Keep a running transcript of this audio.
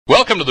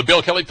Welcome to the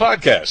Bill Kelly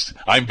Podcast.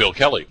 I'm Bill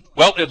Kelly.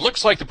 Well, it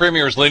looks like the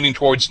Premier is leaning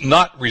towards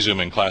not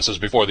resuming classes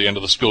before the end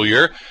of the school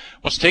year.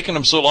 What's taken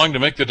him so long to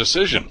make the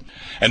decision?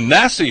 And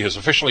NACI has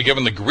officially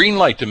given the green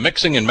light to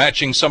mixing and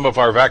matching some of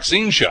our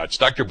vaccine shots.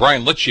 Dr.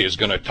 Brian Litchie is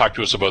going to talk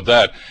to us about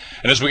that.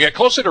 And as we get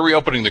closer to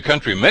reopening the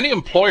country, many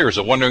employers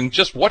are wondering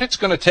just what it's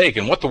going to take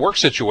and what the work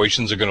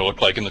situations are going to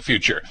look like in the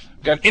future.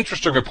 We've got an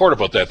interesting report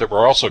about that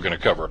we're also going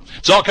to cover.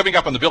 It's all coming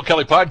up on the Bill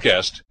Kelly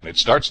Podcast. It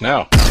starts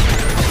now.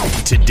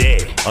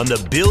 Today on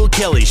the Bill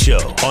Kelly Show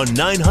on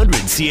 900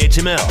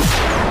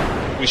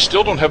 CHML. We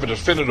still don't have a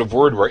definitive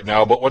word right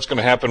now about what's going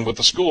to happen with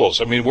the schools.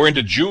 I mean, we're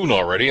into June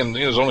already, and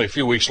there's only a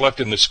few weeks left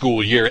in the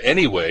school year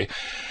anyway.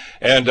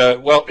 And,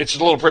 well, it's a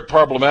little bit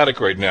problematic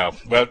right now.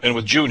 And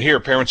with June here,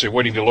 parents are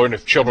waiting to learn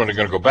if children are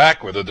going to go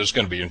back, whether there's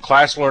going to be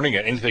in-class learning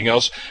and anything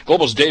else.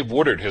 Global's Dave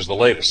Woodard has the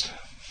latest.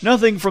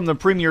 Nothing from the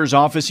Premier's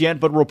office yet,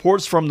 but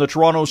reports from the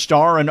Toronto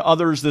Star and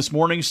others this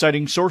morning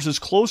citing sources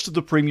close to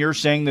the Premier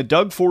saying that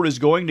Doug Ford is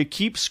going to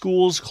keep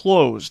schools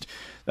closed.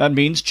 That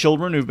means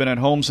children who've been at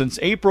home since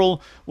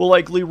April will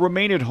likely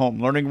remain at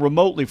home, learning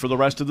remotely for the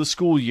rest of the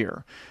school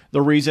year.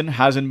 The reason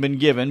hasn't been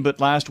given, but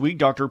last week,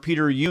 Dr.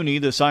 Peter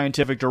Jüni, the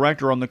scientific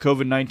director on the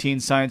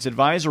COVID-19 Science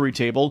Advisory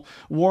Table,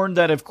 warned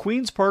that if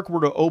Queen's Park were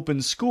to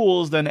open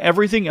schools, then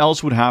everything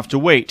else would have to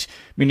wait,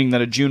 meaning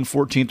that a June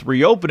 14th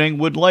reopening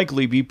would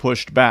likely be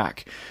pushed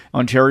back.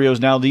 Ontario is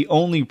now the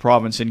only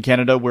province in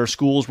Canada where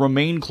schools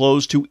remain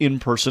closed to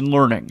in-person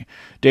learning.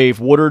 Dave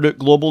Woodard,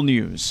 Global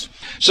News.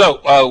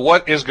 So,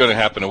 what is going to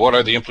happen, and what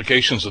are the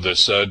implications of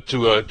this?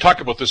 To talk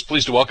about this,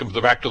 pleased to welcome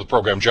back to the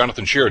program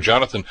Jonathan Shearer.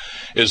 Jonathan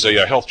is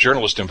a health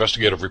journalist,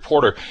 investigative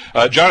reporter.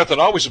 Jonathan,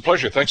 always a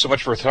pleasure. Thanks so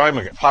much for time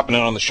hopping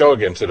in on the show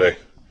again today.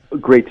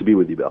 Great to be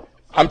with you, Bill.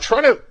 I'm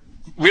trying to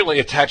really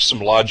attach some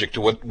logic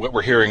to what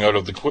we're hearing out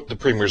of the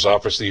Premier's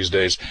office these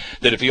days,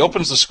 that if he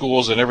opens the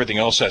schools and everything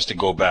else has to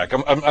go back.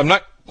 I'm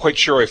not quite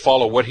sure I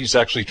follow what he's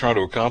actually trying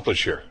to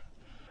accomplish here.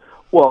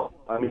 Well,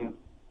 I mean,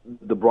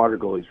 the broader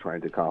goal he's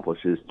trying to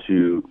accomplish is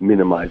to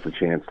minimize the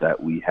chance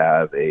that we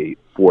have a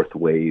fourth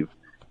wave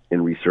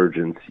in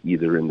resurgence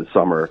either in the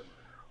summer,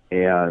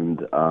 and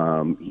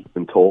he's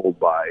been told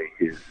by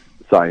his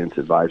science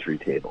advisory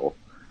table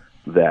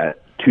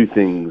that two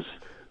things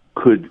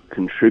could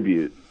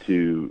contribute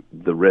to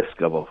the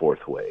risk of a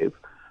fourth wave.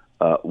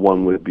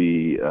 One would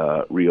be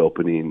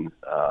reopening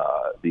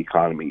the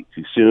economy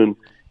too soon,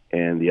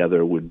 and the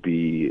other would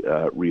be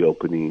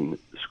reopening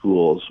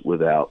schools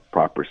without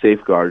proper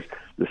safeguards.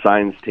 The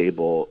science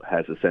table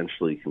has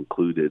essentially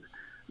concluded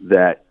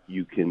that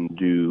you can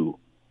do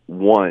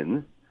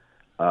one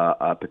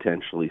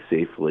potentially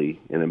safely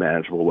in a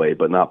manageable way,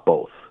 but not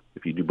both.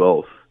 If you do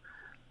both,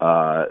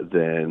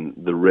 then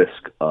the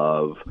risk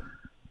of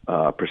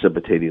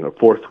precipitating a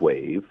fourth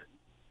wave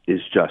is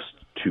just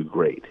too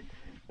great.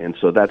 And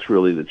so that's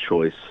really the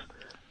choice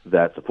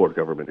that the Ford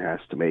government has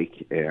to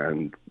make,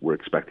 and we're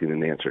expecting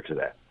an answer to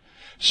that.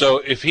 So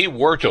if he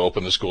were to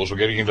open the schools, we're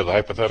getting into the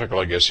hypothetical,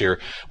 I guess, here,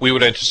 we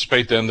would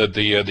anticipate then that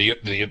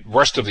the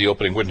rest of the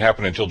opening wouldn't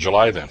happen until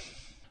July then.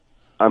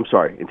 I'm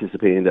sorry,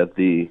 anticipating that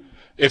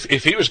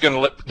If he was going to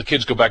let the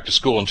kids go back to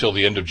school until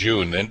the end of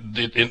June, then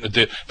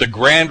the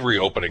grand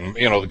reopening,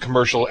 the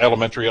commercial,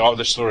 elementary, all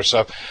this sort of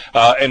stuff,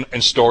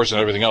 and stores and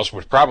everything else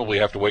would probably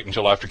have to wait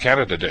until after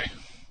Canada Day.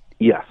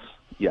 Yes.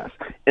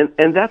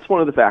 And that's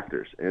one of the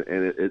factors,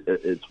 and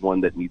it's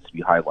one that needs to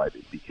be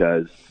highlighted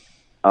because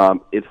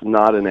it's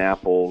not an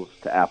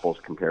apples-to-apples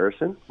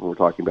comparison when we're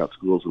talking about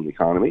schools and the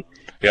economy.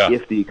 Yeah.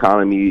 If the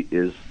economy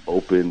is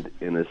opened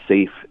in a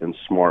safe and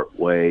smart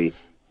way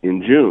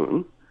in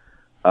June,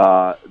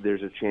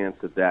 there's a chance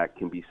that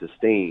can be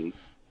sustained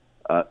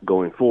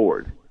going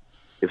forward.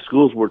 If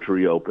schools were to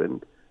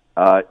reopen,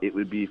 it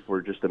would be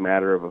for just a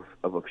matter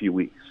of a few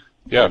weeks.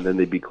 Yeah. And then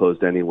they'd be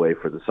closed anyway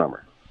for the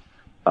summer.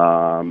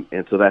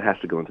 And so that has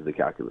to go into the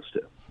calculus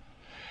too.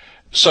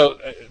 So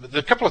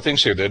a couple of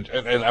things here,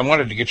 and I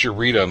wanted to get your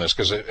read on this,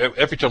 because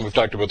every time we've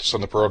talked about this on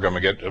the program, I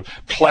get a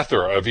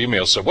plethora of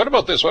emails. So what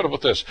about this? What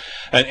about this?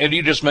 And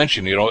you just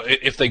mentioned,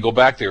 if they go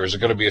back there, is it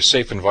going to be a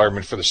safe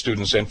environment for the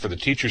students and for the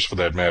teachers, for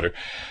that matter?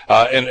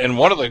 And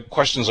one of the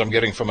questions I'm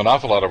getting from an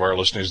awful lot of our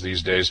listeners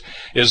these days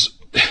is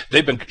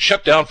they've been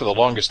shut down for the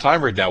longest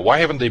time right now. Why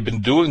haven't they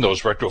been doing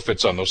those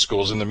retrofits on those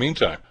schools in the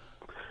meantime?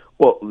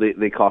 Well,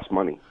 they cost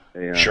money.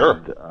 And,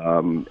 sure.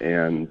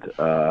 And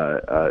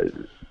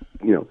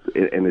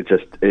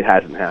it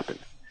hasn't happened.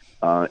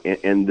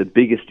 And the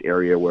biggest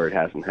area where it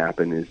hasn't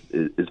happened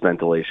is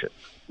ventilation.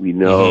 We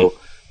know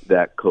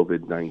that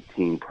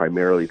COVID-19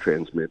 primarily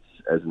transmits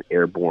as an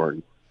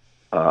airborne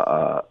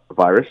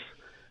virus,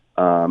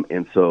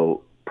 and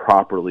so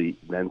properly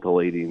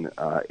ventilating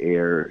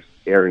air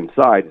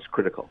inside is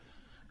critical.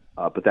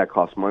 But that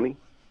costs money.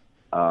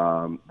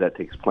 That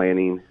takes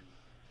planning,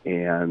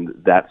 and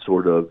that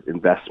sort of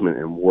investment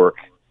and work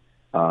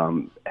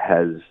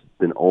has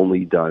been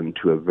only done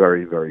to a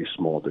very, very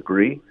small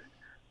degree.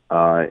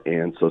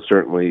 And so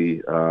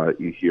certainly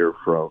you hear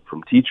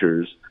from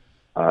teachers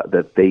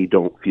that they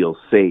don't feel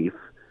safe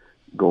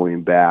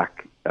going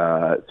back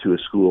to a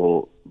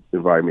school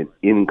environment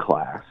in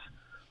class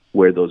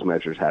where those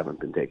measures haven't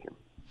been taken.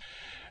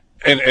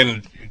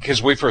 And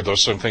because we've heard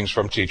those same things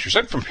from teachers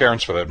and from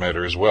parents for that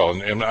matter as well.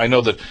 And I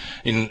know that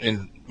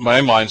in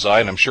my mind's eye,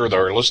 and I'm sure that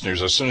our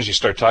listeners, as soon as you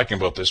start talking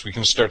about this, we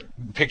can start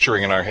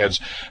picturing in our heads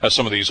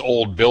some of these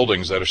old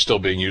buildings that are still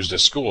being used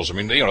as schools. I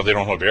mean, they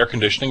don't have air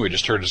conditioning. We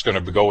just heard it's going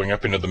to be going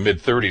up into the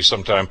mid-30s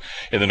sometime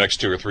in the next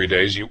 2 or 3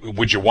 days.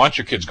 Would you want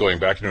your kids going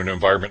back into an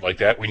environment like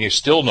that when you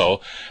still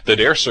know that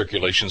air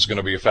circulation is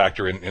going to be a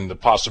factor in the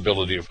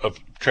possibility of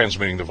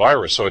transmitting the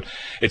virus? So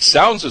it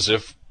sounds as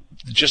if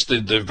just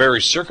the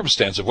very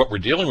circumstance of what we're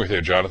dealing with here,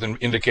 Jonathan,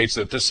 indicates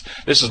that this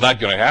is not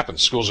going to happen.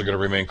 Schools are going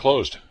to remain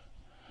closed.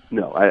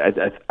 No,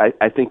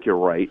 I think you're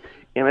right.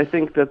 And I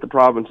think that the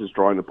province is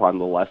drawing upon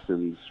the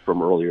lessons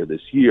from earlier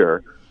this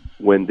year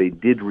when they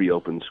did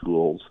reopen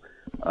schools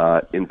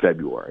in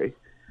February.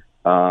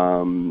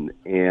 And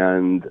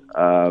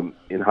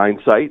in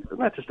hindsight,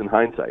 not just in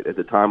hindsight, at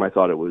the time I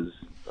thought it was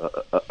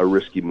a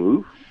risky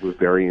move with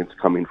variants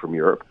coming from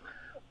Europe.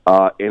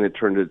 And it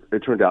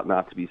turned out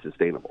not to be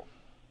sustainable.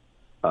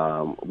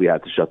 We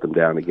had to shut them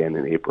down again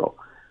in April.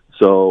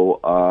 So,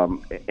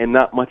 and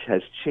not much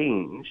has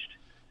changed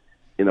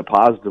in a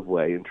positive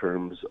way in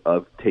terms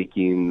of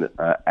taking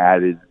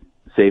added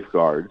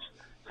safeguards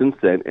since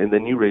then. And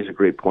then you raise a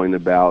great point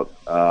about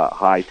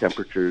high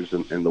temperatures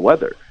and the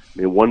weather. I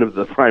mean, one of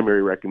the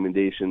primary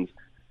recommendations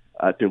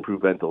to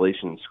improve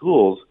ventilation in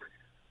schools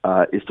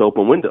is to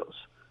open windows.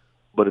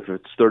 But if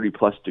it's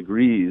 30-plus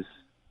degrees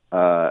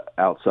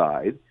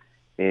outside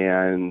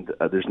and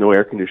there's no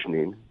air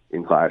conditioning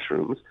in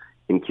classrooms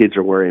and kids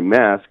are wearing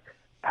masks,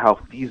 how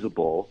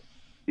feasible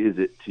is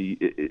it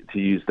to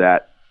use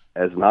that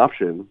as an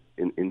option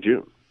in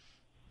June?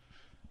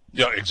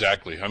 Yeah,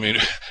 exactly. I mean,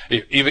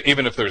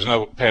 even if there's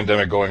no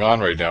pandemic going on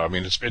right now, I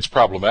mean, it's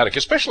problematic,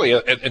 especially,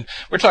 and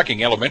we're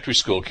talking elementary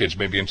school kids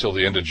maybe until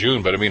the end of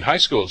June, but I mean, high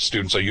school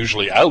students are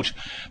usually out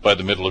by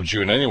the middle of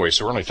June anyway,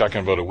 so we're only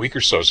talking about a week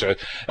or so. So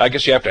I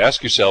guess you have to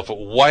ask yourself,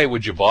 why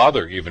would you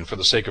bother even for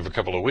the sake of a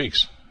couple of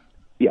weeks?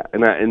 Yeah,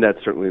 and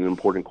that's certainly an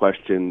important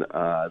question.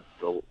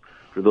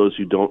 For those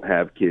who don't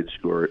have kids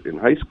who are in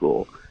high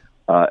school,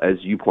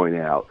 as you point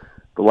out,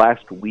 the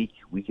last week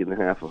and a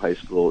half of high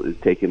school is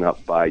taken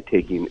up by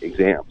taking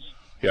exams.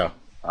 Yeah.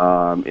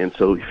 And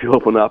so if you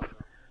open up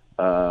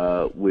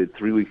with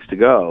 3 weeks to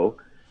go,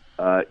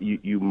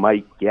 you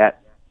might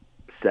get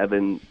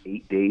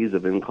 7-8 days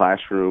of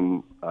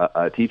in-classroom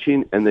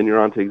teaching, and then you're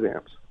on to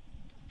exams.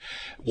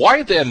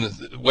 Why then,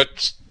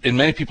 what in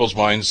many people's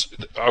minds,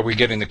 are we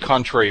getting the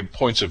contrary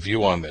points of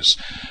view on this?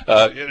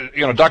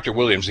 Dr.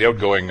 Williams, the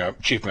outgoing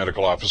chief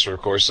medical officer,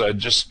 of course,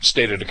 just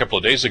stated a couple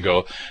of days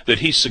ago that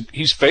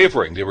he's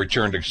favoring the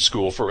return to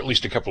school for at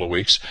least a couple of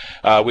weeks.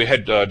 We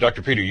had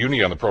Dr. Peter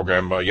Juni on the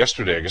program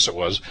yesterday, I guess it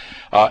was.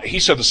 He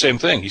said the same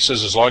thing. He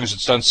says as long as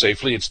it's done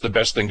safely, it's the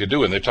best thing to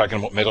do, and they're talking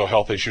about mental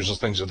health issues and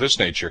things of this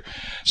nature.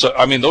 So,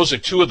 I mean, those are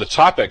two of the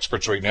top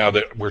experts right now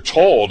that we're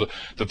told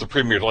that the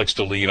Premier likes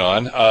to lean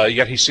on,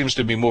 yet he seems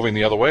to be moving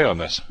the other way on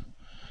this.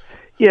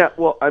 Yeah,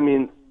 well, I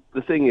mean,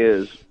 the thing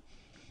is,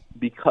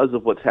 because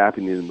of what's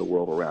happening in the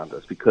world around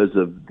us, because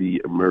of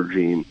the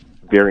emerging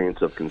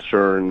variants of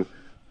concern,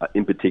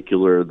 in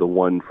particular the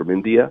one from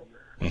India,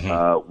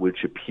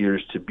 which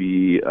appears to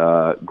be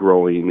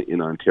growing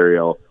in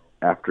Ontario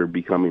after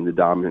becoming the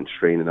dominant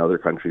strain in other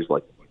countries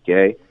like the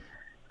UK,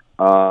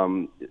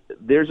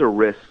 there's a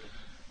risk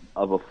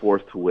of a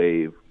fourth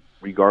wave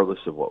regardless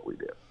of what we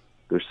do.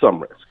 There's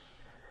some risk.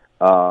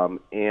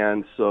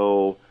 And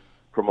so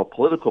from a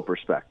political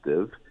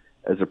perspective,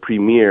 as a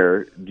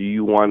premier, do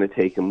you want to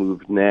take a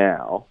move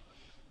now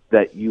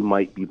that you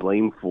might be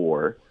blamed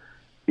for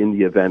in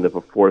the event of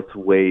a fourth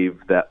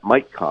wave that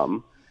might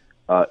come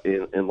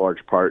in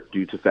large part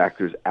due to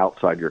factors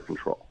outside your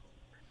control?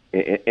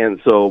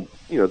 And so,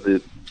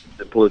 the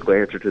political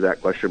answer to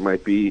that question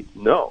might be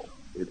no.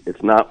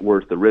 It's not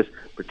worth the risk,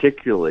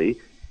 particularly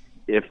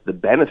if the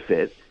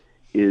benefit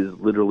is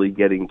literally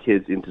getting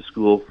kids into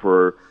school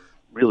for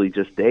really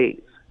just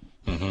days.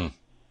 Mm-hmm.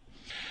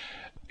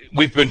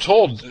 We've been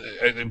told,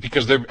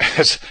 because there,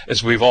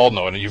 as we've all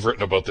known, and you've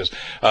written about this,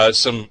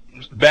 some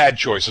bad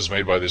choices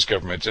made by this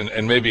government,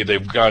 and maybe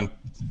they've done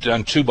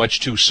too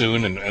much too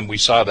soon, and we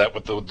saw that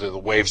with the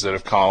waves that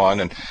have come on,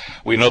 and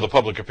we know the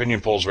public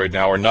opinion polls right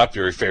now are not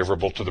very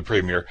favorable to the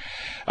Premier.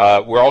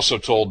 We're also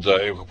told,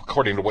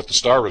 according to what the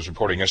Star was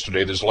reporting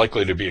yesterday, there's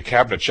likely to be a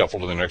cabinet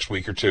shuffle in the next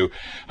week or two,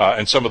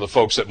 and some of the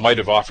folks that might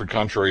have offered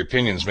contrary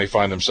opinions may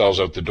find themselves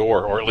out the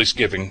door, or at least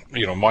giving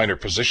minor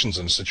positions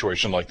in a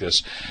situation like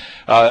this.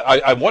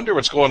 I wonder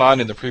what's going on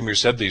in the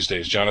Premier's head these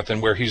days,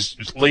 Jonathan, where he's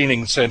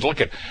leaning, saying, look,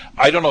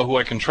 I don't know who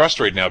I can trust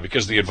right now,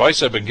 because the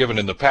advice I've been given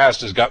in the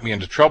past has got me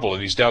into trouble,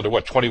 and he's down to,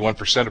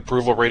 21%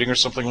 approval rating or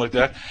something like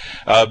that?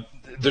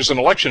 There's an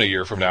election a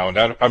year from now,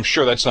 and I'm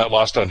sure that's not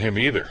lost on him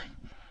either.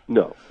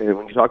 No, and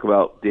when you talk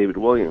about David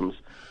Williams,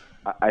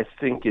 I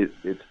think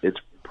it's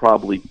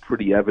probably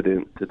pretty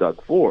evident to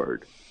Doug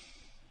Ford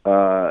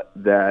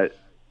that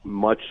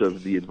much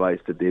of the advice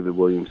that David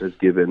Williams has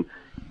given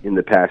in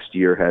the past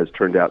year has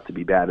turned out to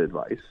be bad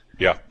advice.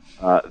 Yeah.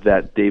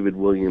 That David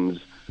Williams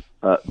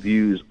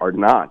views are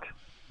not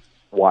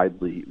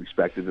widely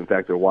respected. In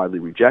fact, they're widely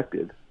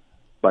rejected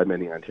by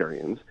many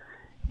Ontarians.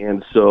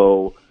 And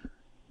so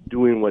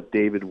doing what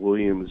David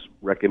Williams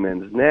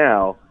recommends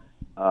now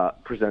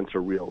presents a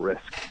real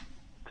risk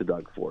to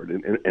Doug Ford.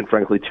 And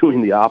frankly,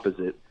 doing the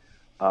opposite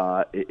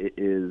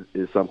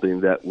is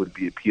something that would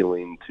be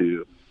appealing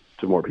to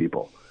more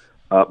people.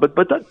 But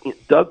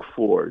Doug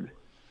Ford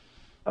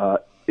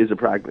is a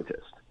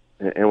pragmatist.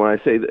 And when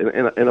I say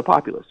and a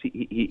populist,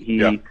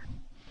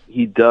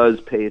 he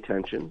does pay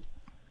attention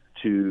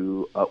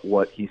to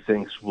what he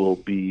thinks will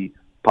be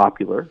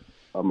popular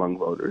among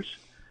voters.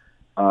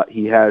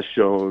 He has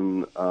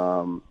shown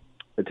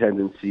a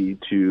tendency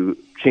to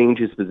change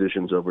his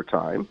positions over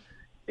time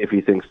if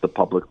he thinks the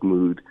public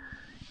mood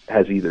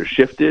has either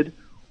shifted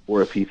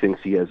or if he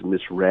thinks he has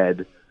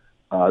misread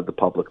the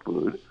public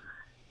mood.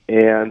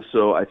 And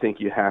so I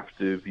think you have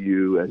to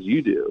view, as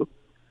you do,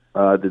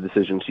 the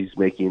decisions he's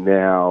making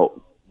now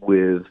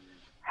with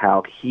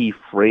how he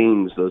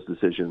frames those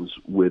decisions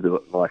with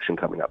the election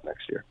coming up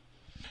next year.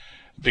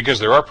 Because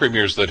there are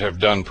premiers that have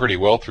done pretty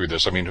well through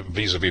this. I mean,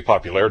 vis-a-vis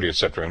popularity, et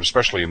cetera, and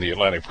especially in the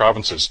Atlantic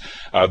provinces.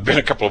 Been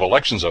a couple of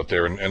elections out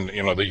there, and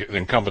the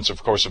incumbents,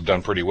 of course, have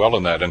done pretty well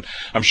in that. And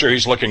I'm sure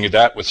he's looking at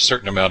that with a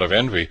certain amount of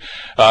envy.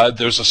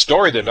 There's a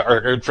story that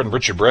our good friend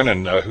Richard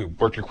Brennan, who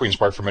worked in Queen's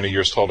Park for many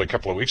years, told a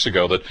couple of weeks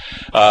ago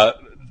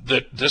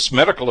that this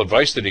medical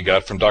advice that he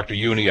got from Dr.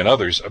 Uni and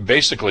others,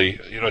 basically,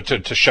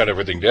 to shut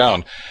everything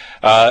down,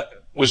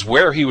 was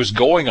where he was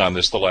going on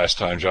this the last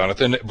time,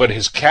 Jonathan, but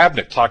his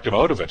cabinet talked him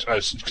out of it.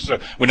 So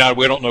we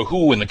don't know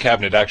who in the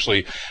cabinet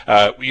actually,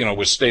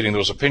 was stating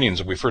those opinions,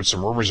 and we've heard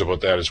some rumors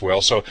about that as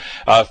well. So,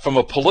 from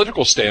a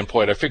political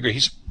standpoint, I figure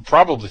he's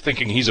probably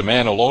thinking he's a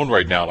man alone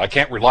right now. I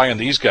can't rely on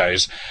these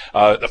guys,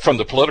 from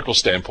the political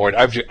standpoint.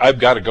 I've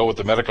got to go with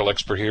the medical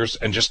expert here,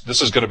 and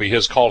this is going to be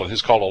his call and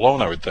his call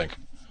alone, I would think.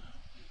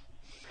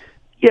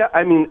 Yeah,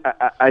 I mean,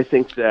 I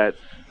think that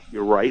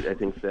you're right. I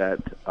think that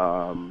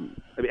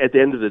at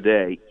the end of the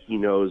day, he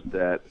knows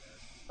that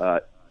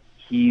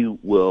he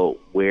will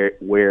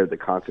wear the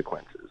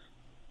consequences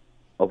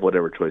of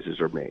whatever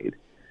choices are made,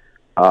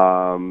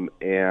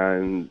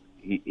 and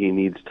he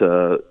needs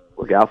to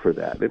look out for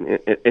that,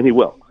 and he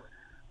will.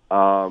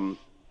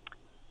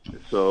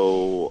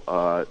 So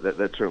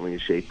that certainly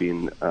is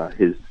shaping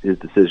his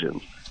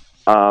decisions.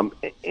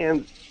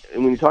 And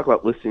when you talk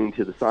about listening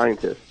to the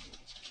scientists,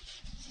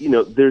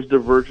 there's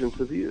divergence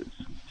of views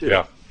too.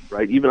 Yeah.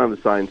 Right? Even on the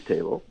science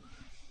table,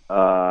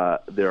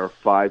 there are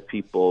 5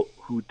 people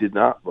who did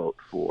not vote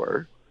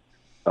for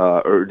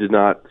or did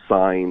not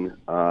sign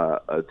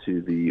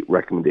to the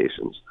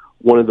recommendations.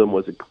 One of them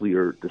was a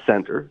clear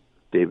dissenter,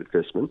 David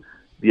Fistman.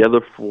 The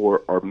other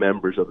 4 are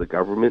members of the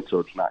government, so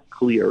it's not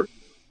clear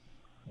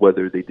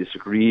whether they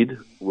disagreed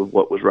with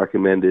what was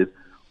recommended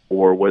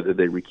or whether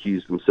they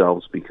recused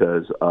themselves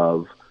because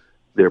of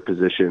their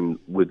position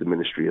with the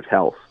Ministry of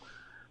Health.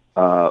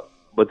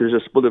 But there's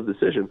a split of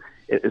decision,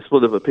 a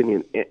split of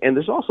opinion, and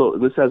there's also,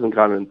 and this hasn't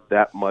gotten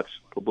that much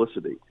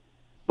publicity,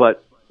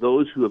 but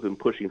those who have been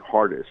pushing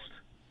hardest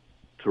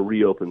to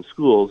reopen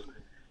schools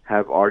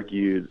have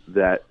argued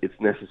that it's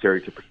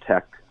necessary to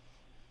protect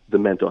the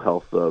mental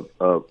health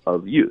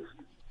of youth.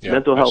 Yeah,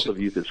 mental health of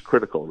youth is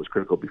critical. It was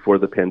critical before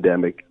the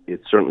pandemic.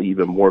 It's certainly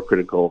even more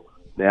critical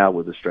now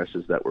with the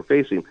stresses that we're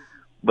facing.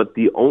 But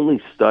the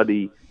only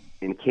study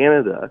in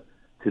Canada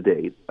to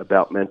date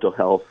about mental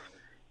health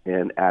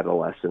and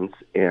adolescence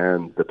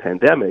and the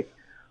pandemic,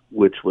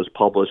 which was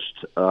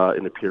published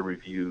in a peer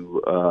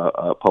review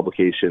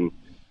publication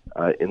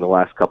in the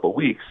last couple of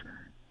weeks,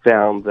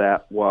 found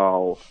that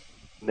while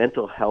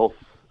mental health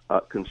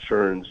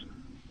concerns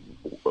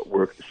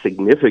were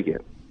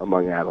significant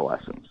among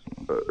adolescents,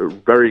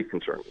 very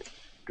concerning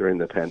during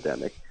the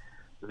pandemic,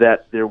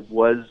 that there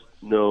was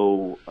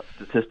no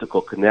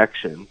statistical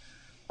connection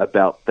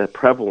about the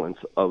prevalence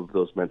of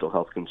those mental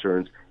health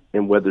concerns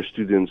and whether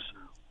students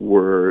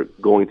were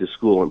going to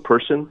school in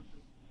person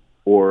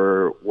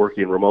or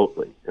working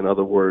remotely. In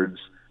other words,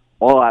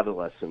 all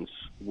adolescents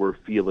were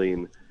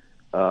feeling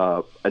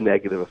a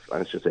negative,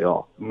 I should say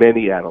all,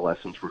 many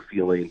adolescents were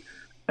feeling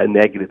a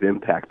negative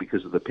impact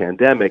because of the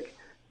pandemic,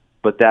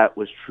 but that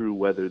was true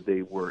whether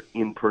they were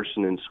in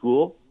person in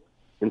school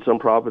in some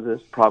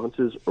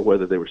provinces or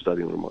whether they were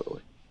studying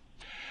remotely.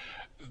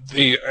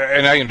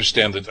 And I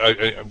understand that,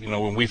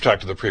 when we've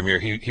talked to the Premier,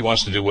 he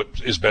wants to do what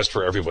is best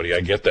for everybody. I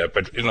get that.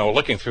 But,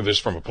 looking through this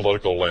from a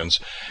political lens,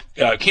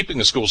 keeping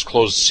the schools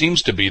closed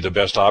seems to be the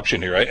best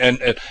option here.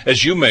 And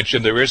as you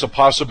mentioned, there is a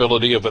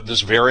possibility of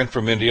this variant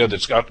from India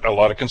that's got a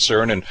lot of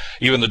concern. And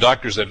even the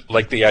doctors that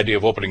like the idea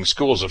of opening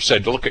schools have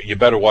said, look, you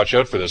better watch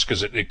out for this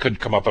because it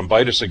could come up and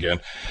bite us again.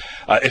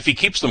 If he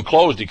keeps them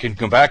closed, he can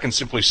come back and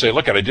simply say,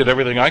 look, I did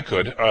everything I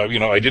could.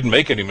 I didn't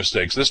make any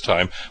mistakes this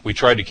time. We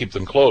tried to keep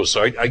them closed.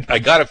 So I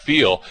got to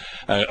feel,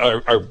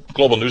 our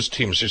global news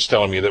team is just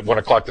telling me that 1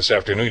 o'clock this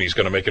afternoon he's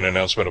going to make an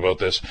announcement about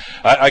this.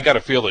 I got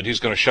to feel that he's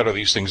going to shutter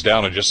these things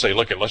down and just say,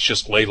 look, let's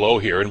just lay low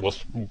here and we'll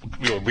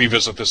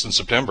revisit this in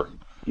September.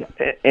 Yeah,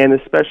 and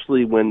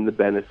especially when the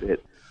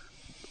benefit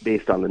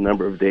based on the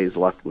number of days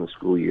left in the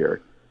school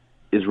year,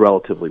 is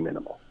relatively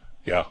minimal.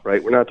 Yeah.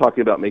 Right? We're not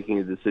talking about making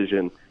a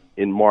decision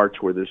in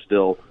March where there's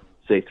still,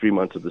 say, 3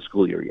 months of the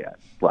school year yet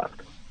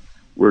left.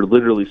 We're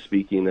literally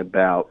speaking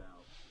about,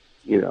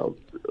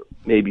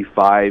 maybe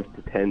 5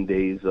 to 10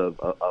 days of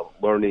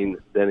learning,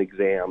 then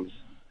exams.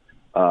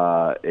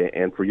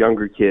 And for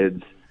younger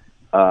kids,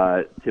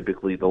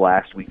 typically the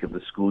last week of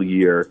the school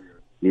year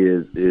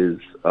is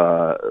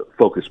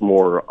focused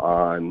more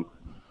on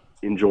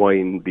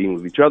enjoying being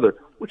with each other,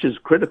 which is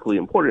critically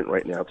important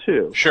right now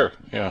too. Sure,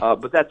 yeah.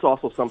 But that's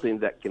also something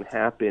that can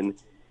happen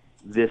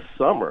this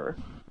summer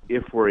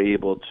if we're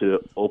able to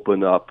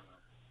open up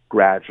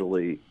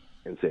gradually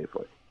and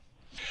safely.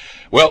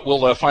 Well,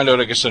 we'll find out,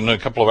 I guess, in a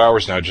couple of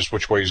hours now just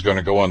which way he's going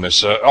to go on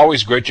this.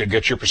 Always great to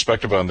get your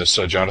perspective on this,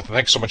 Jonathan.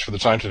 Thanks so much for the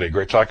time today.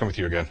 Great talking with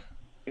you again.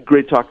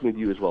 Great talking with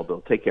you as well,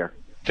 Bill. Take care.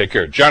 Take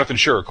care. Jonathan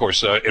Scher, of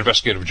course,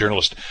 investigative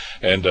journalist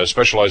and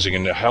specializing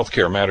in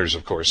healthcare matters,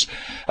 of course,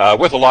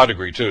 with a law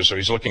degree, too. So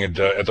he's looking at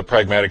the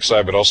pragmatic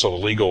side, but also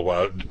the legal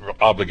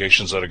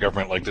obligations that a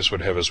government like this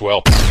would have as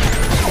well.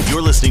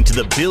 You're listening to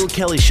the Bill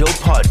Kelly Show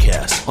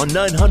podcast on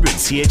 900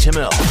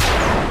 CHML.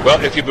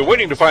 Well, if you've been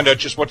waiting to find out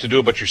just what to do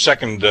about your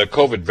second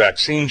COVID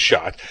vaccine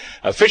shot,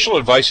 official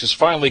advice has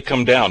finally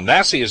come down.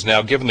 NACI has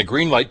now given the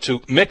green light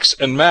to mix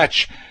and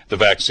match the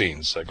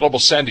vaccines. Global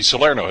Sandy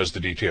Salerno has the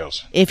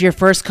details. If your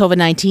first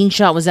COVID-19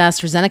 shot was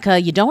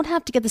AstraZeneca, you don't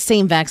have to get the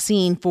same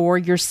vaccine for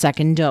your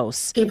second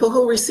dose. People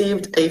who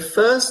received a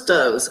first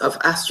dose of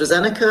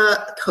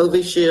AstraZeneca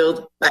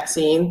Covishield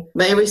vaccine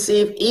may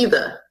receive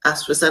either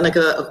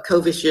AstraZeneca or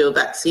Covishield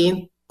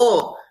vaccine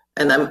or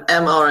an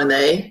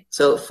mRNA,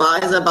 so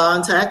Pfizer,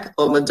 BioNTech,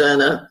 or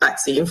Moderna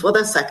vaccine for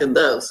their second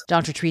dose.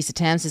 Dr. Teresa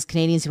Tam says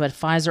Canadians who had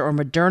Pfizer or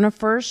Moderna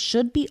first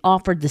should be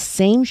offered the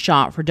same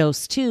shot for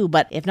dose 2,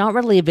 but if not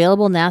readily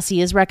available,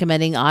 NACI is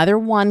recommending either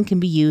one can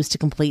be used to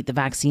complete the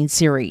vaccine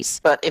series.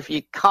 But if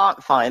you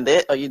can't find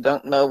it or you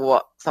don't know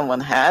what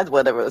someone had,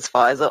 whether it was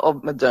Pfizer or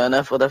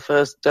Moderna for the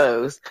first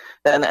dose,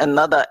 then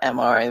another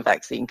mRNA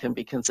vaccine can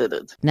be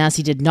considered.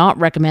 NACI did not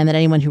recommend that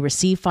anyone who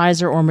received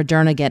Pfizer or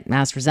Moderna get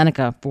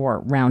AstraZeneca for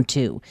round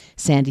 2.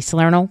 Sandy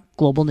Salerno,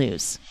 Global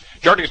News.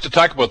 Joining us to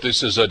talk about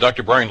this is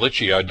Dr. Brian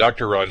Litchie.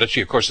 Dr.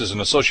 Litchie, of course, is an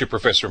associate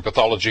professor in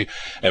pathology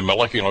and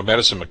molecular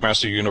medicine at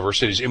McMaster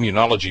University's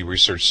Immunology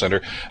Research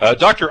Center.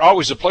 Doctor,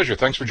 always a pleasure.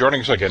 Thanks for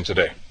joining us again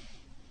today.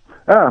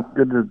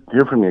 Good to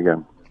hear from you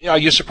again. Yeah, are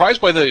you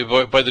surprised by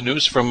the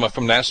news from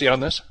NACI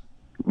on this?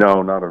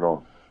 No, not at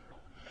all.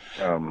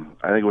 I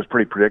think it was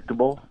pretty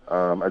predictable.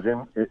 As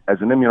an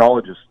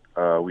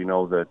immunologist, we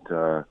know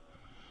that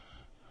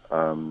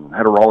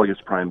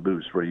heterologous prime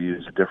boost, where you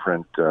use a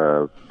different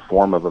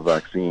form of a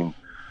vaccine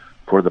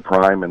for the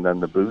prime and then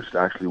the boost,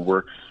 actually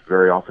works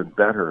very often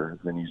better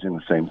than using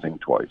the same thing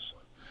twice.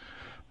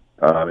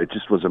 It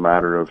just was a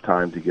matter of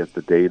time to get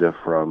the data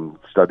from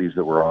studies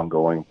that were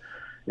ongoing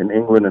in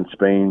England and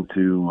Spain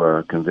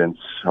to convince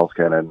Health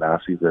Canada and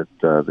NACI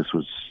that this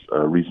was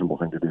a reasonable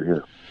thing to do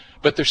here.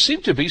 But there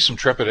seemed to be some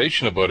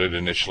trepidation about it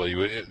initially.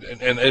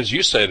 And as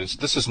you said,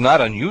 this is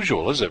not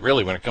unusual, is it,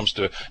 really, when it comes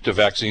to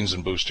vaccines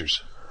and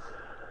boosters?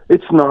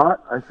 It's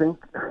not. I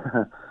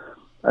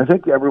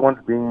think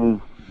everyone's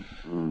being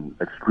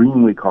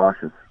extremely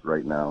cautious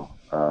right now.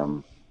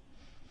 And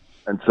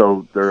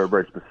so there are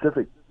very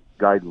specific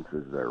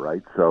guidances there,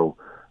 right? So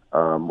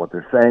what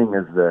they're saying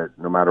is that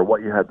no matter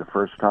what you had the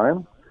first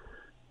time,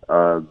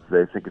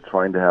 they think it's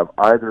fine to have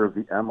either of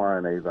the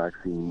mRNA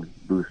vaccine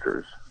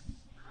boosters.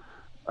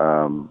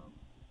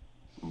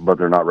 But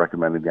they're not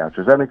recommending the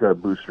AstraZeneca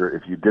booster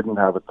if you didn't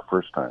have it the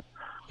first time.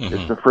 Mm-hmm.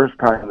 It's the first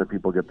time that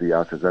people get the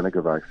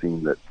AstraZeneca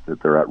vaccine that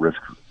they're at risk,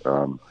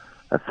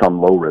 at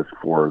some low risk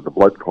for the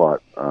blood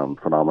clot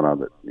phenomenon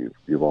that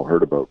you've all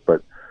heard about.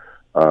 But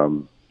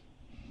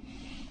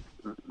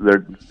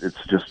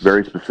it's just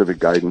very specific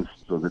guidance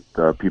so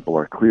that people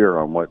are clear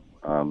on what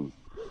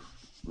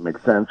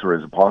makes sense or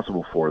is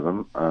possible for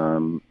them,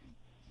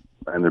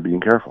 and they're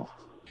being careful.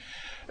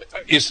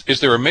 Is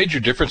there a major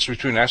difference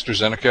between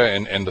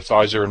AstraZeneca and the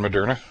Pfizer and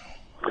Moderna?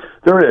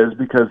 There is,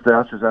 because the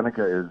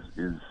AstraZeneca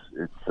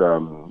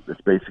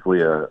it's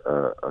basically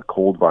a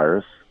cold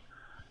virus,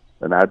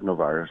 an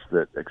adenovirus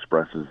that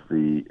expresses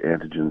the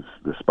antigens,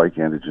 the spike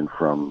antigen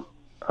from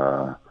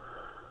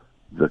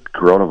the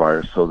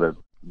coronavirus, so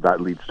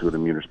that leads to an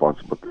immune response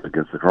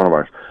against the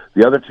coronavirus.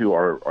 The other two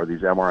are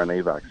these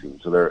mRNA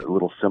vaccines, so they're a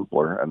little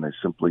simpler, and they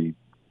simply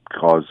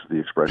cause the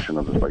expression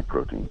of the spike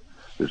protein.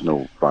 There's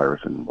no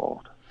virus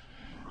involved.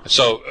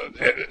 So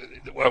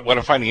what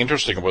I'm finding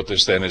interesting about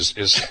this then is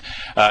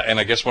and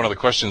I guess one of the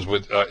questions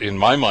in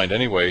my mind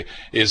anyway,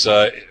 is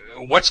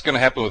what's going to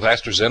happen with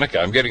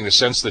AstraZeneca? I'm getting the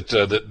sense that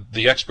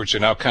the experts are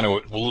now kind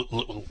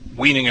of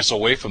weaning us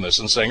away from this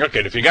and saying,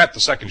 okay, if you got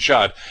the second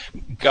shot,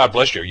 God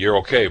bless you, you're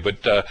okay.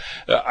 But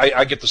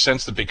I get the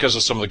sense that because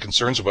of some of the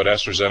concerns about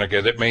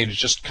AstraZeneca, that may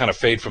just kind of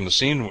fade from the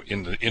scene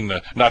in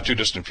the not too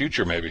distant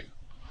future, maybe.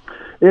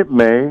 It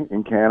may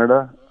in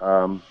Canada.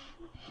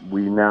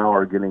 We now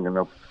are getting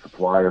enough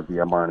supply of the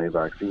mRNA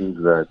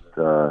vaccines that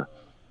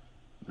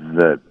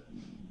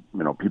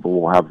people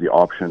will have the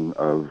option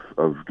of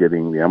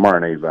getting the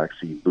mRNA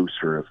vaccine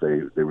booster if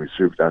they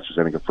received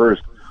AstraZeneca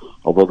first.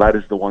 Although that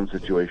is the one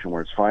situation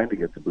where it's fine to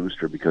get the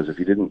booster, because if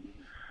you didn't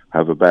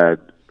have a bad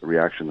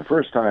reaction the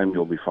first time,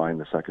 you'll be fine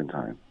the second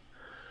time.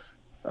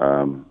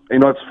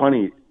 It's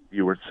funny,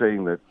 you were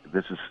saying that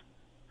this is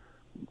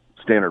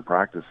standard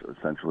practice,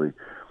 essentially.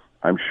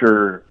 I'm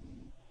sure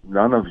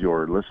none of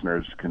your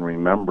listeners can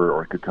remember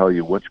or could tell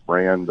you which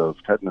brand of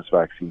tetanus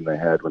vaccine they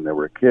had when they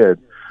were a kid,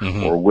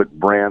 or what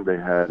brand they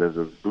had as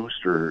a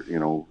booster,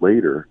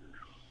 later,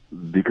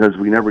 because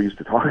we never used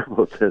to talk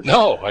about this.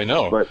 No, I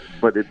know. But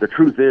the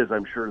truth is,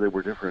 I'm sure there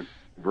were different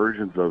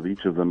versions of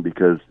each of them,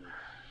 because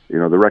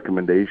the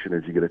recommendation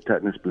is you get a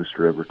tetanus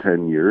booster every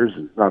 10 years,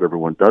 and not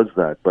everyone does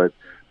that. But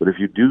if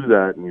you do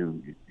that and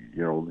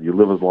you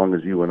live as long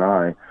as you and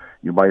I,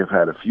 you might have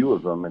had a few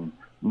of them, and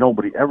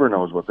nobody ever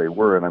knows what they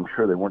were, and I'm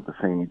sure they weren't the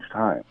same each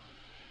time.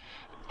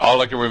 All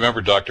I can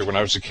remember, Doctor, when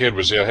I was a kid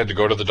was I had to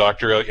go to the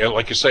doctor,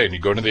 like you say, and you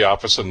go into the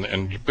office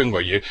and bingo,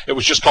 it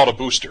was just called a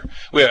booster.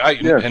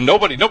 And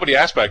nobody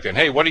asked back then,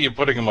 hey, what are you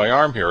putting in my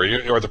arm here?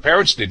 Or the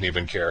parents didn't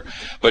even care.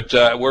 But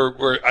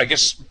we're I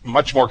guess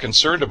much more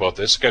concerned about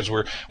this because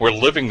we're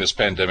living this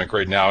pandemic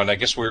right now, and I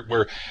guess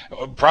we're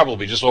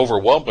probably just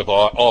overwhelmed with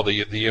all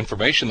the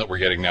information that we're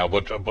getting now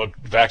about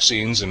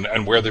vaccines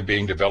and where they're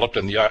being developed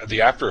and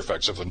the after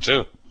effects of them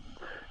too.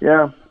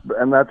 Yeah,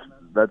 and that's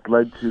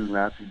led to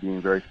NACI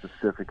being very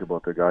specific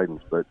about their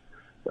guidance. But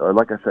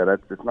like I said,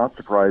 it's not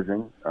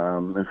surprising.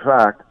 In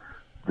fact,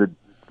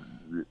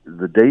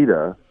 the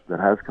data that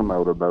has come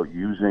out about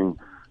using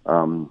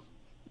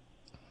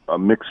a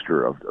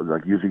mixture of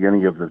like using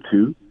any of the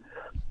two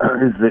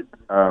is that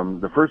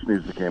the first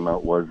news that came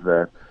out was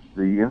that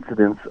the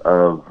incidence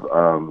of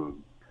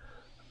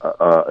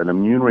an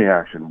immune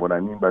reaction, what I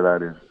mean by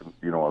that is,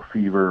 a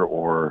fever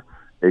or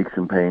aches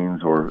and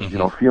pains or,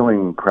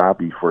 feeling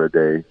crappy for a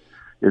day,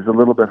 is a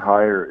little bit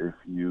higher if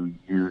you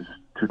use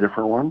two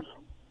different ones.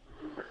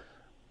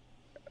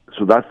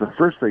 So that's the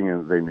first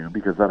thing they knew,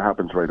 because that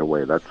happens right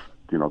away. That's,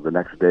 the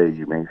next day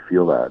you may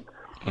feel that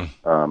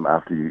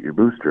after your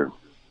booster.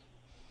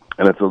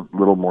 And it's a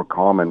little more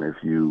common if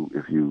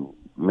you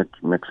mix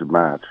and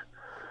match.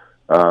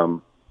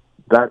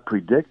 That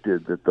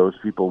predicted that those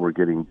people were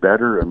getting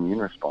better immune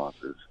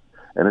responses,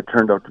 and it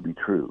turned out to be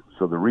true.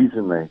 So the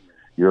reason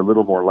you're a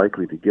little more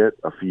likely to get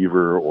a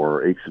fever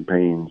or aches and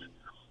pains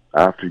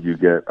after you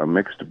get a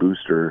mixed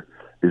booster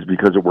is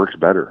because it works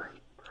better.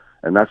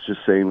 And that's just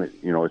saying that,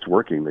 it's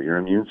working, that your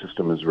immune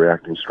system is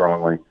reacting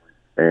strongly,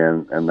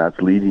 and that's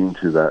leading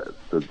to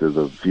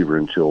the fever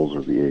and chills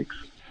or the aches.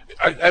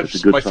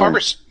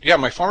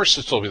 My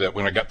pharmacist told me that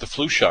when I got the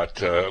flu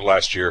shot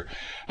last year,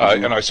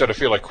 and I said I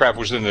feel like crap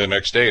was in the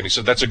next day, and he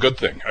said that's a good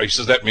thing. He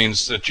says that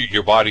means that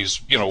your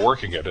body's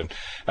working it, and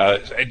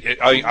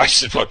I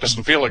said, well, it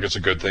doesn't feel like it's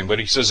a good thing, but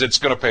he says it's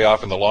going to pay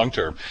off in the long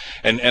term,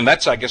 and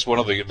that's I guess one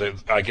of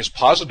the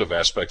positive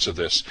aspects of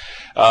this.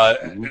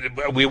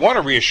 We want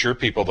to reassure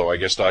people, though, I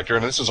guess, Doctor,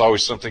 and this is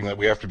always something that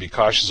we have to be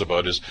cautious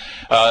about. Is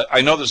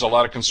I know there's a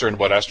lot of concern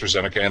about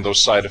AstraZeneca and those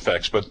side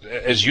effects, but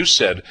as you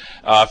said,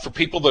 for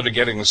people that are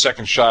getting the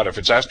second shot, if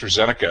it's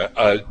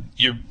AstraZeneca,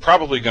 you're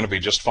probably going to be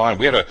just fine.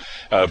 We had a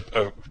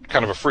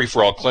kind of a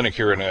free-for-all clinic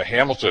here in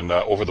Hamilton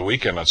over the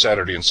weekend on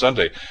Saturday and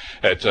Sunday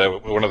at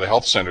one of the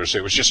health centers.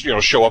 It was just,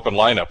 show up and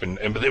line up,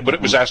 but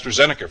it was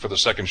AstraZeneca for the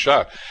second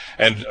shot.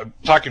 And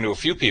talking to a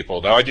few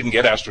people, now I didn't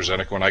get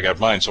AstraZeneca when I got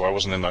mine, so I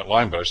wasn't in that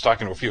line, but I was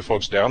talking to a few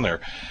folks down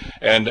there,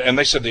 and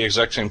they said the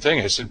exact same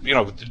thing. I said,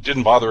 it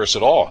didn't bother us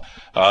at all.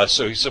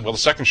 So he said, well, the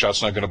second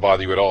shot's not going to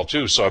bother you at all,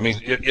 too. So, I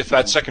mean, if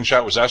that second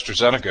shot was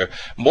AstraZeneca,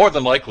 more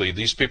than likely,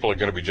 these people are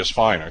going to be just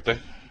fine, aren't they?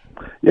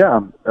 Yeah,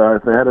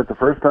 if they had it the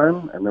first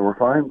time and they were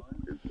fine,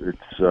 it's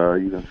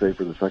even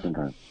safer the second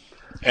time.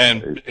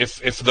 And if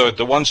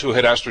the ones who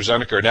had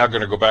AstraZeneca are now going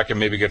to go back and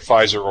maybe get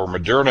Pfizer or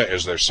Moderna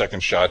as their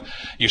second shot,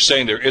 you're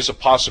saying there is a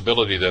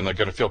possibility then they're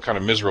going to feel kind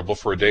of miserable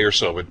for a day or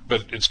so,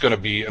 but it's going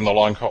to be, in the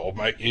long haul,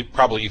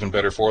 probably even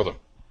better for them.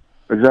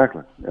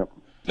 Exactly, yep.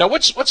 Now,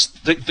 what's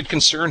the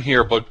concern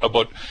here about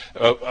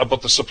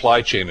the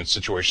supply chain in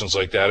situations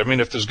like that? I mean,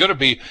 if there's going to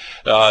be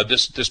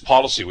this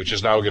policy, which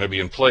is now going to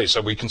be in place,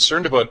 are we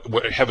concerned about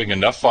having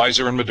enough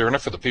Pfizer and Moderna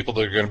for the people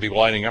that are going to be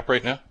lining up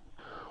right now?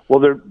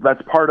 Well,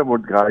 that's part of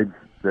what guides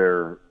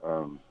their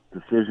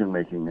decision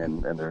making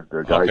and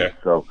their guidance. Okay.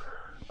 So,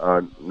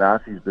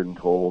 NACI's been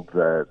told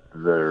that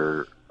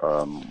there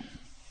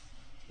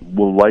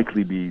will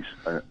likely be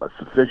a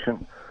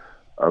sufficient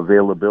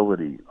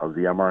availability of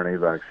the mRNA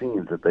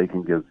vaccines that they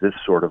can give this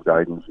sort of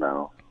guidance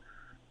now,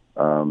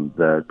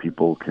 that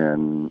people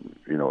can,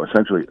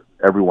 essentially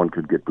everyone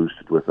could get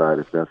boosted with that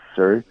if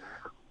necessary,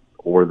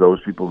 or those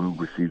people who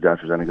received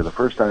AstraZeneca the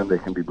first time, they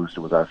can be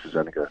boosted with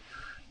AstraZeneca,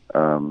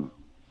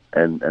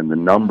 and the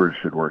numbers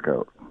should work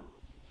out.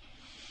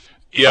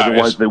 Yeah.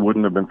 Otherwise, they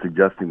wouldn't have been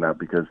suggesting that,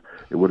 because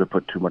it would have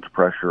put too much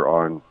pressure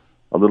on,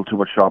 a little too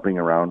much shopping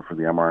around for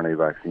the mRNA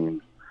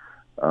vaccines.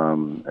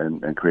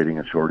 And creating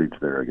a shortage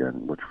there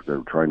again, which they're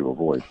trying to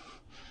avoid.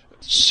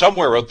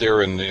 somewhere out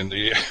there in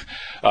the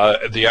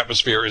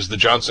atmosphere is the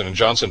Johnson &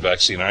 Johnson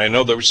vaccine. And I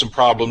know there were some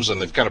problems,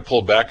 and they've kind of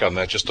pulled back on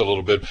that just a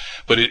little bit.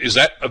 But is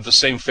that of the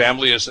same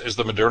family as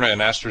the Moderna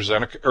and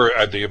AstraZeneca, or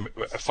the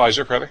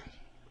Pfizer, rather?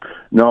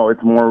 No,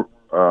 it's more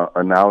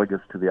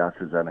analogous to the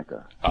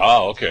AstraZeneca.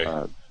 Oh, okay.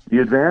 The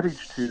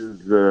advantage to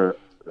the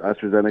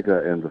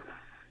AstraZeneca and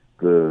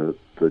the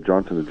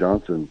Johnson &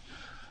 Johnson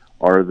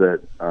are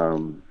that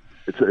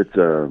it's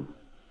a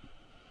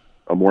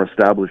more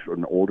established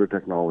and older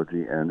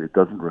technology, and it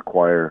doesn't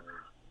require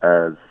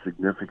as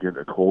significant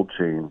a cold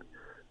chain.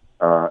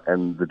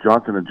 And the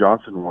Johnson &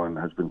 Johnson one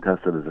has been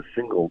tested as a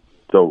single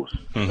dose,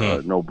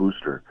 no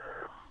booster.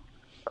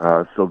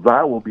 So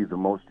that will be the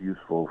most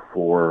useful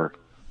for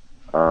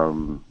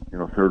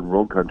third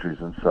world countries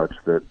and such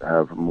that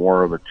have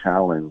more of a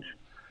challenge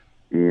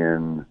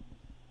in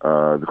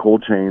the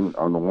cold chain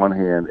on the one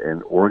hand,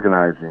 and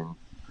organizing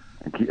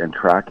and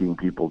tracking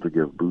people to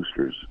give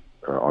boosters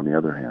on the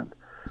other hand.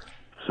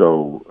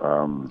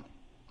 So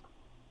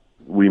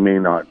we may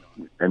not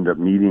end up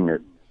needing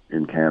it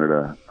in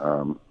Canada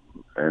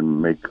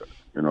and make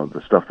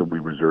the stuff that we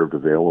reserved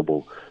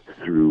available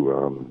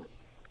through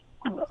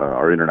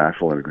our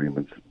international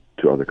agreements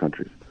to other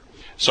countries.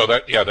 So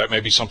that may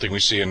be something we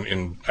see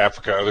in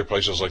Africa, other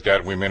places like that,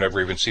 and we may never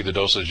even see the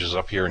dosages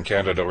up here in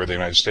Canada or the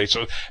United States.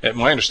 So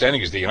my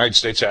understanding is the United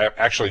States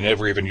actually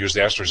never even used the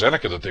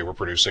AstraZeneca that they were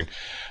producing,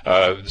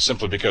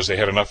 simply because they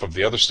had enough of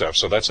the other stuff.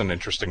 So that's an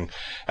interesting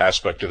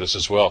aspect of this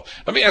as well.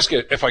 Let me ask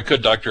you, if I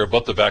could, Doctor,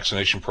 about the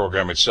vaccination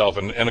program itself.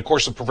 And of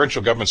course, the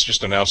provincial government's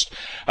just announced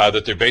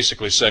that they're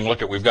basically saying,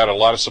 look, we've got a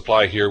lot of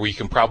supply here. We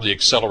can probably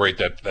accelerate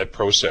that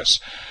process.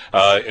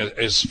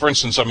 For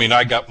instance,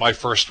 I got my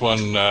first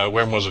one,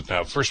 when was it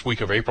now? First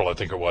week of April, I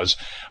think it was.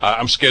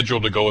 I'm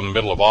scheduled to go in the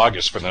middle of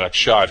August for the next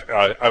shot.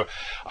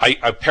 I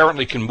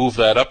apparently can move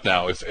that up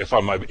now if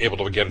I'm able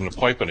to get an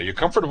appointment. Are you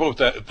comfortable with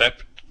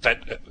that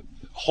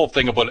whole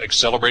thing about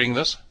accelerating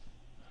this?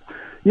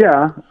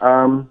 Yeah.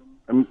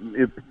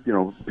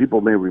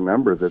 People may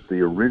remember that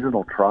the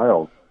original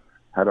trial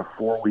had a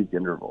 4-week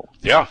interval.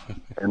 Yeah.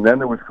 And then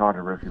there was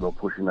controversy about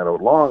pushing that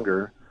out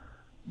longer,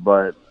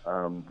 but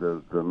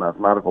the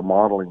mathematical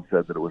modeling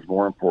said that it was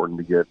more important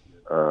to get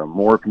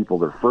more people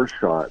their first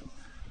shot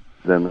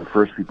than the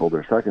first people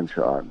their second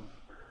shot,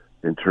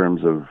 in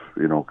terms of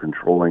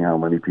controlling how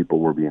many people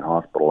were being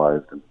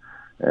hospitalized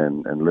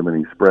and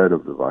limiting spread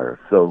of the virus.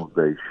 So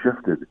they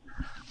shifted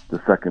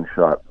the second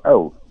shot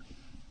out.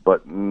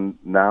 But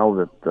now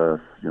that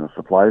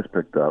supply is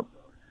picked up,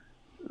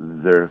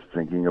 they're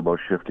thinking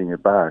about shifting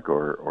it back,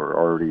 or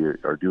already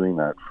are doing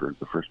that for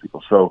the first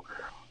people. So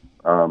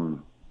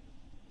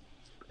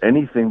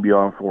anything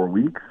beyond 4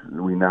 weeks,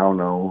 we now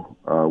know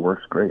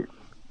works great.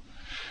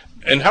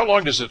 And how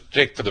long does it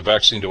take for the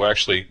vaccine to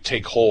actually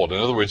take hold? In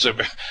other words,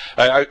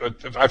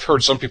 I've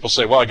heard some people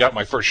say, well, I got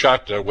my first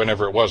shot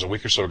whenever it was, a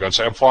week or so ago, and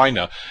say, I'm fine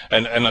now.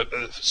 And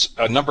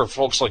a number of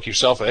folks like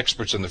yourself,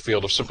 experts in the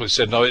field, have simply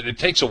said, no, it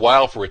takes a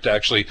while for it to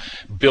actually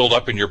build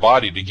up in your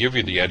body to give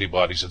you the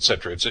antibodies, et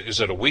cetera.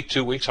 Is it a week,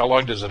 2 weeks? How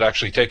long does it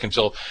actually take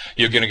until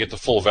you're going to get the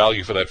full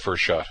value for that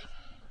first shot?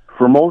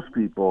 For most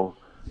people,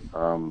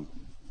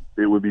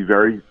 it would be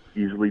very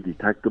easily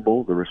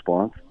detectable, the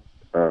response.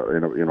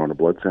 In a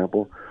blood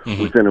sample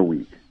within a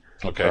week.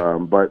 Okay.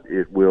 But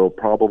it will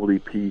probably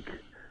peak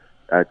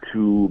at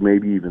 2,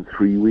 maybe even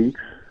 3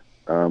 weeks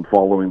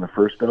following the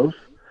first dose.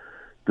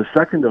 The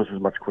second dose is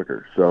much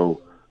quicker.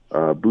 So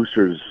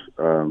boosters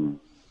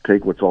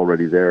take what's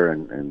already there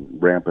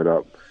and ramp it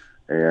up.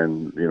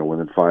 And,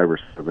 within 5 or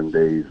 7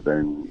 days,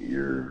 then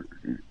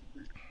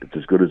it's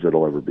as good as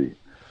it'll ever be.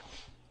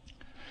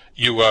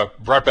 You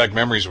brought back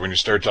memories when you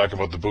started talking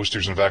about the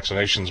boosters and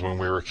vaccinations when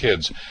we were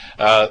kids.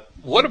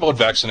 What about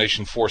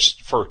vaccination for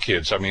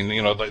kids?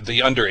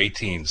 The under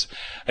 18s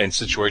and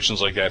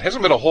situations like that.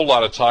 Hasn't been a whole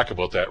lot of talk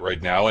about that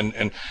right now.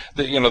 And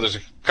there's a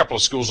couple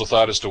of schools of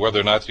thought as to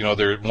whether or not,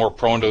 they're more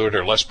prone to it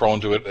or less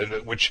prone to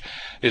it, which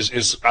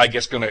is I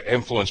guess, going to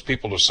influence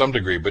people to some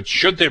degree. But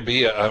should there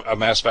be a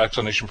mass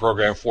vaccination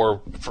program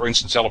for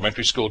instance,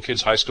 elementary school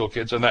kids, high school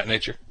kids, and that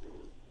nature?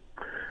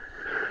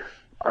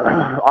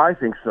 I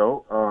think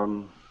so,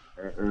 and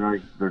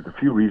there's a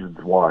few reasons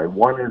why.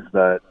 One is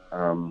that,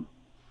 I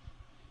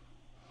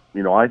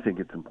think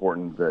it's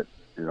important that,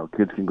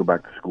 kids can go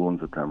back to school in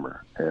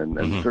September,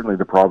 and certainly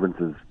the province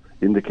has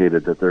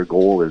indicated that their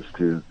goal is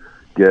to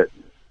get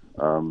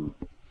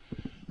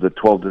the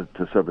 12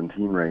 to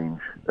 17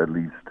 range at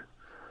least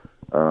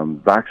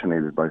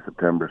vaccinated by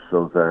September,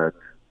 so that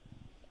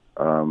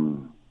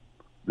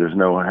there's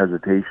no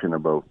hesitation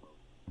about,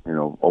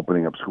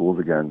 opening up schools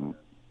again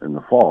in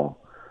the fall.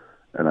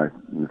 And I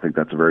think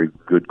that's a very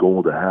good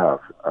goal to have.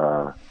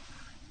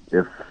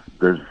 If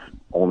there's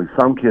only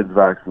some kids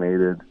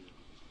vaccinated,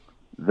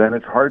 then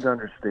it's hard to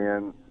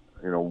understand,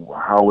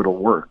 how it'll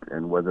work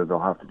and whether they'll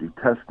have to do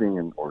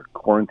testing or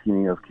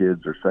quarantining of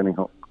kids or sending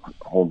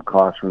home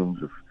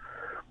classrooms,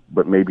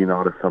 but maybe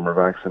not if some are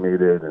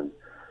vaccinated. And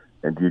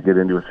do you get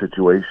into a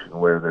situation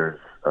where there's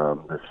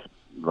this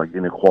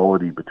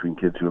inequality between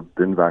kids who have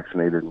been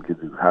vaccinated and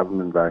kids who haven't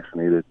been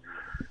vaccinated?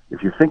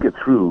 if you think it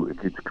through,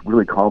 it gets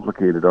really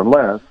complicated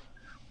unless,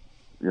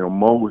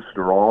 most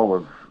or all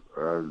of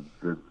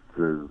the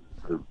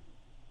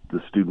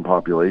student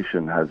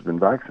population has been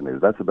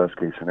vaccinated. That's the best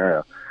case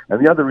scenario.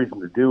 And the other reason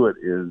to do it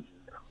is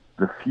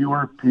the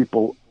fewer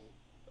people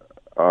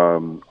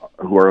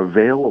who are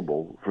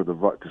available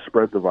to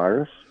spread the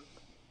virus,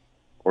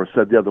 or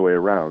said the other way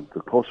around,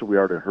 the closer we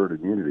are to herd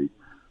immunity,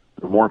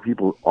 the more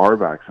people are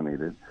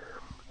vaccinated,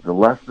 the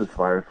less this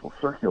virus will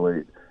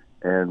circulate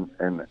and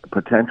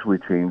potentially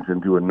change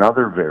into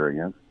another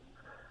variant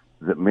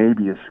that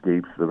maybe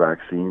escapes the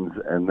vaccines,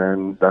 and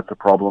then that's a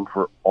problem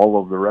for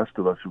all of the rest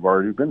of us who've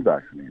already been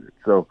vaccinated.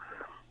 So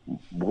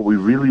what we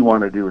really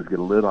want to do is get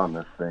a lid on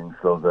this thing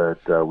so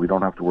that we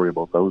don't have to worry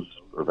about those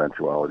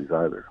eventualities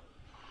either.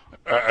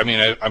 I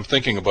mean, I'm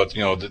thinking about,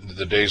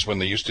 the days when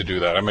they used to do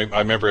that. I mean, I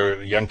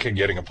remember a young kid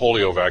getting a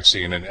polio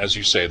vaccine, and as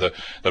you say, the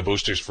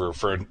boosters for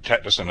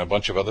tetanus and a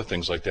bunch of other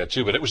things like that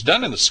too. But it was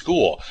done in the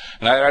school,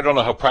 and I don't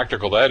know how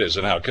practical that is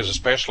now, because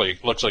especially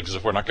it looks like as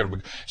if we're not going to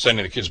be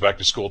sending the kids back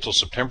to school till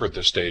September at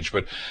this stage.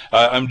 But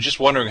I'm just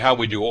wondering how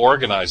we do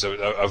organize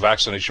a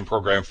vaccination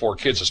program for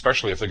kids,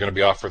 especially if they're going to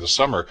be off for the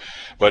summer.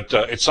 But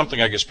it's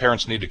something I guess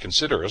parents need to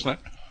consider, isn't it?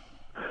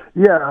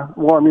 Yeah.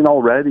 Well, I mean,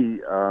 already.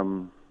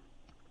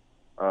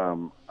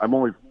 I'm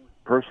only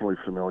personally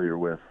familiar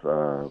with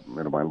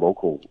my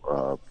local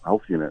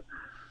health unit,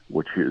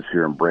 which is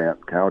here in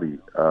Brant County.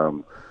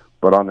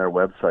 But on their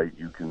website,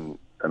 you can,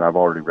 and I've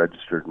already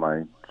registered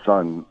my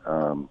son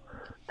to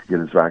get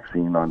his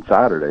vaccine on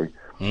Saturday,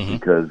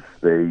 because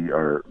they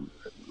are,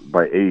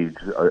 by age,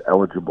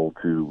 eligible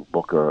to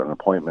book an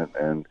appointment,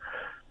 and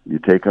you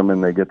take them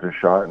and they get their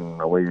shot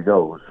and away you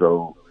go.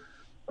 So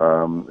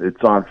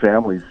it's on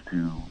families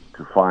to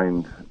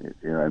find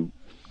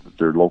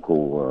their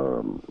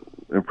local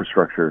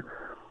infrastructure,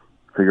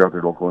 figure out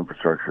their local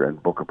infrastructure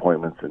and book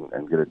appointments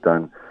and get it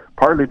done,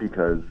 partly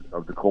because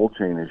of the cold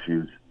chain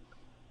issues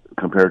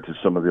compared to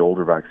some of the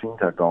older vaccine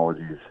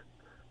technologies,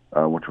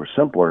 which were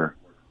simpler.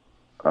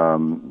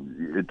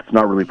 It's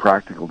not really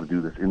practical to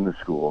do this in the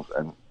schools,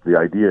 and the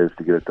idea is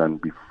to get it done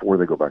before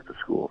they go back to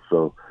school.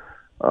 So,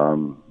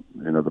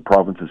 the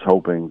province is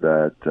hoping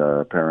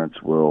that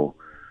parents will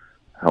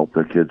help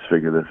their kids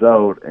figure this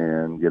out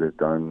and get it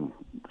done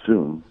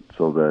soon,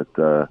 so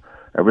that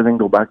everything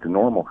go back to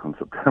normal come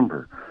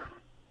September,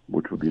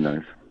 which would be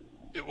nice.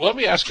 Well, let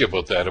me ask you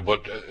about that.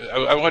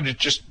 I wanted to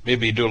just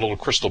maybe do a little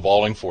crystal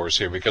balling for us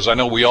here, because I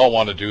know we all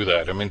want to do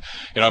that. I mean,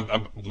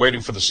 I'm waiting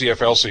for the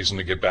CFL season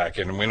to get back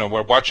in, and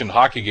we're watching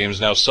hockey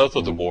games now south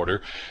of the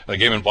border. The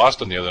game in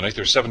Boston the other night,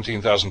 there's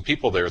 17,000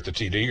 people there at the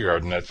TD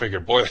Garden. I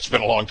figured, boy, it's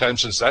been a long time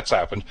since that's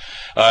happened.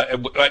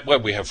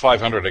 We have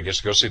 500, I guess,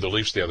 to go see the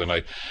Leafs the other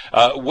night.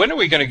 When are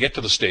we going to get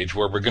to the stage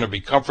where we're going to be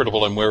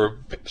comfortable, and where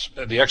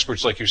the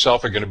experts like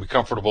yourself are going to be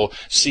comfortable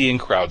seeing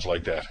crowds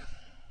like that?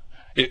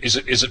 Is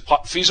it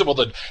feasible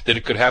that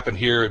it could happen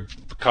here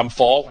come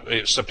fall,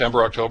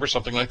 September, October,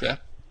 something like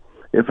that?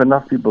 If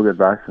enough people get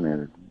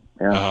vaccinated,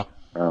 yeah.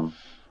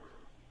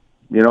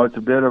 It's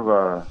a bit of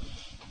a,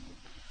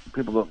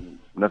 people don't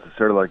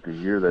necessarily like to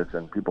hear this,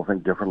 and people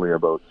think differently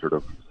about sort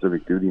of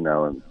civic duty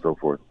now and so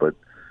forth, but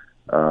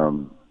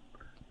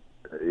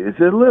it's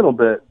a little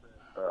bit,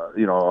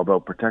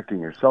 about protecting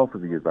yourself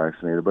if you get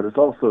vaccinated, but it's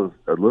also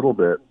a little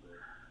bit,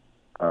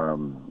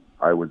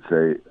 I would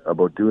say,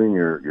 about doing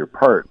your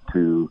part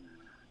to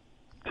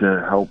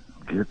help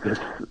get this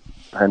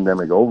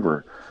pandemic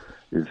over,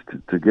 is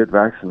to get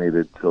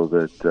vaccinated so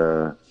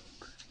that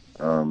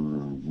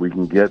we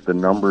can get the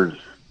numbers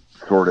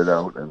sorted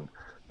out and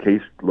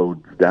case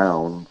loads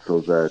down,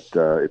 so that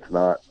it's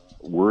not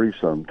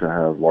worrisome to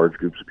have large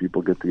groups of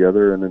people get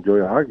together and enjoy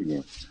a hockey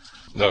game.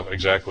 No,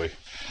 exactly.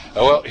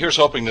 Well, here's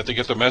hoping that they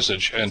get the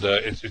message, and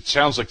it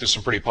sounds like there's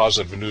some pretty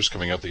positive news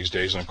coming out these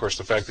days, and of course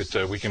the fact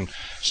that we can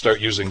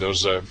start using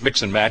those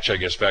mix and match, I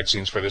guess,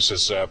 vaccines for this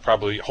is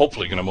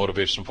hopefully going to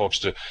motivate some folks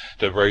to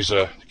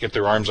get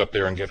their arms up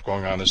there and get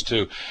going on this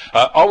too.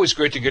 Always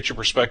great to get your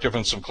perspective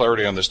and some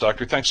clarity on this,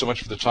 Doctor. Thanks so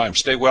much for the time.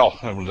 Stay well,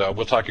 and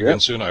we'll talk again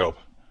soon, I hope.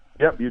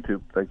 Yep, you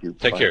too. Thank you.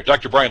 Take care.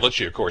 Dr. Brian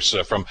Litchie, of course,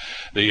 from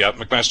the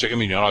McMaster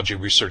Immunology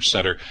Research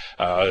Center,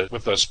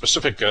 with a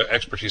specific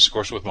expertise, of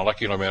course, with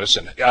molecular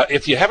medicine.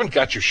 If you haven't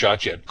got your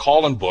shot yet,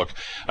 call and book.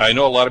 I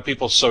know a lot of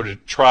people sort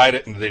of tried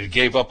it and they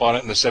gave up on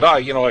it, and they said,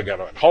 I got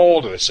it on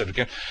hold. And they said,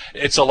 again,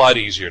 it's a lot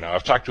easier now.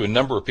 I've talked to a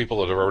number of people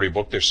that have already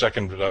booked their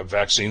second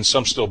vaccine,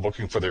 some still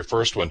booking for their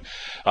first one.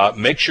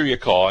 Make sure you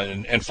call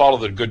and follow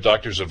the good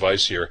doctor's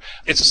advice here.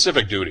 It's a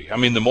civic duty. I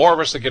mean, the more of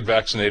us that get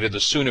vaccinated, the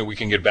sooner we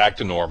can get back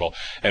to normal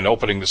and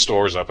opening the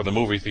stores up and the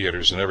movie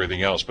theaters and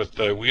everything else. But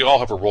we all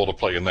have a role to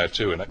play in that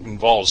too, and it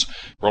involves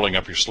rolling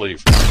up your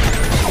sleeve.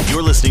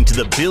 You're listening to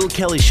the Bill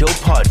Kelly Show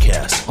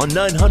podcast on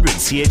 900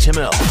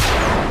 CHML.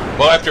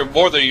 Well, after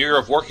more than a year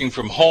of working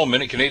from home,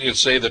 many Canadians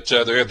say that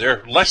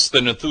they're less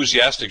than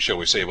enthusiastic, shall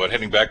we say, about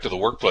heading back to the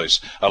workplace.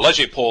 A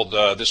Leger poll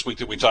this week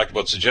that we talked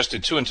about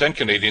suggested 2 in 10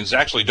 Canadians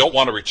actually don't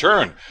want to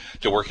return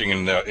to working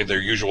in their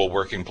usual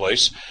working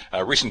place.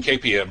 A recent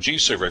KPMG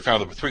survey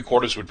found that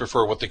 3/4 would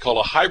prefer what they call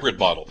a hybrid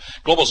model.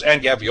 Global's Ann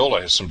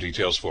Gaviola has some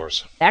details for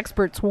us.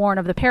 Experts warn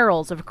of the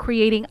perils of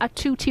creating a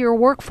two-tier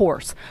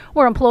workforce,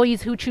 where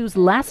employees who choose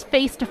less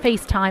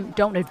face-to-face time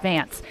don't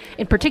advance.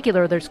 In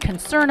particular, there's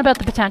concern about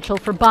the potential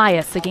for bias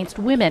against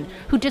women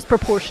who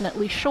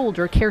disproportionately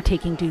shoulder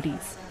caretaking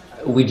duties.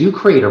 We do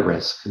create a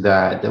risk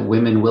that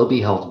women will be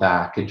held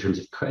back in terms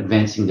of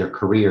advancing their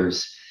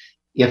careers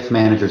if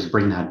managers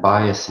bring that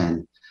bias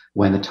in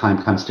when the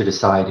time comes to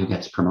decide who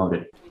gets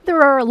promoted.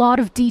 There are a lot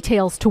of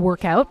details to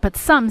work out, but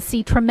some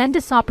see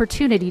tremendous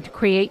opportunity to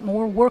create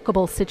more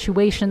workable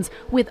situations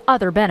with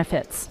other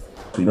benefits.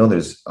 We know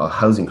there's a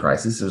housing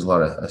crisis. There's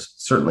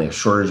certainly a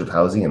shortage of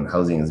housing, and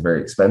housing is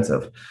very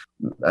expensive.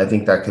 I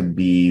think that could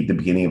be the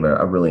beginning of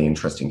a really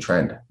interesting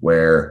trend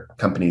where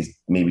companies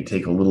maybe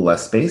take a little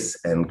less space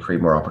and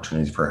create more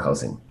opportunities for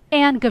housing.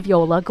 Ann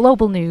Gaviola,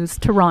 Global News,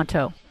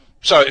 Toronto.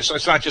 So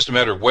it's not just a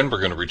matter of when we're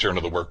going to return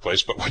to the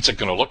workplace, but what's it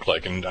going to look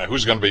like and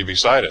who's going to be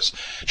beside us.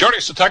 Joining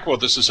us to talk about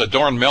this is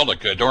Doran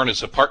Melnick. Doran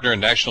is a partner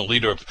and national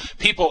leader of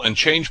People and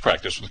Change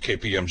Practice with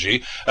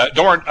KPMG.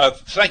 Doran,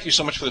 thank you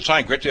so much for the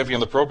time. Great to have you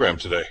on the program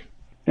today.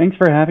 Thanks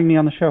for having me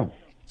on the show.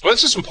 Well,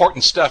 this is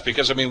important stuff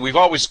because, I mean, we've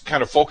always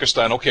kind of focused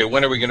on, okay,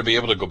 when are we going to be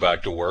able to go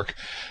back to work?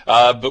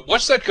 But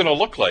what's that going to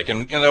look like?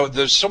 And, you know,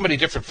 there's so many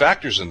different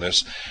factors in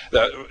this.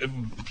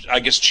 I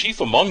guess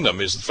chief among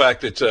them is the fact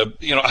that,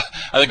 you know,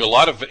 I think a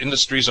lot of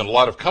industries and a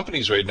lot of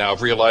companies right now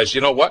have realized, you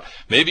know what,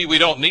 maybe we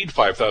don't need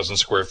 5,000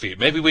 square feet.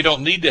 Maybe we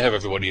don't need to have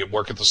everybody at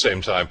work at the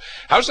same time.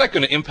 How's that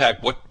going to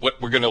impact what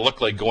we're going to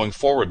look like going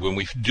forward when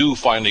we do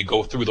finally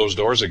go through those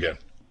doors again?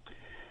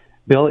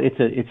 Bill,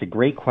 it's a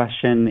great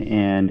question,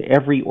 and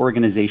every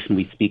organization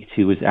we speak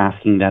to is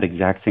asking that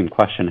exact same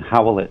question.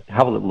 How will it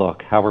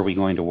look? How are we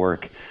going to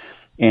work?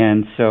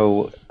 And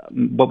so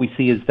what we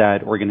see is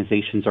that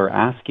organizations are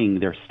asking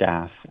their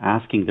staff,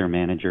 asking their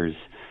managers,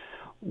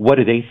 what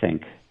do they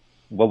think?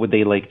 What would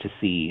they like to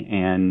see?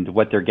 And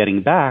what they're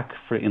getting back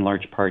in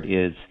large part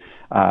is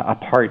a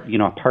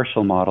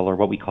partial model, or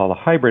what we call a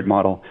hybrid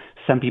model.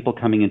 Some people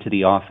coming into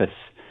the office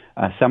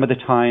some of the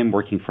time,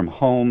 working from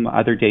home,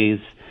 other days.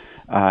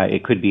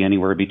 It could be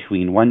anywhere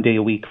between 1 day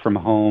a week from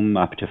home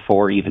up to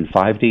 4, even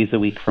 5 days a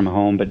week from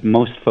home. But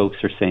most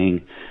folks are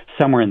saying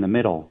somewhere in the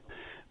middle,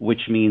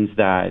 which means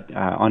that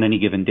on any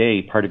given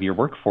day, part of your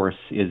workforce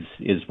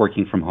is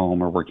working from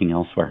home or working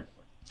elsewhere.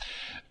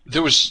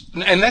 There was,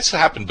 and that's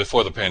happened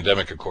before the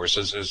pandemic, of course,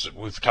 as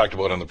we've talked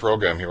about on the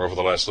program here over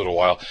the last little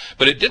while,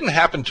 but it didn't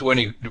happen to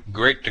any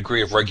great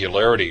degree of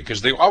regularity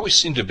because they always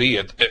seem to be,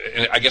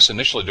 I guess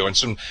initially doing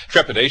some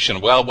trepidation.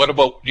 Well, what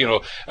about, you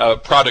know,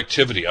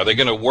 productivity? Are they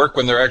going to work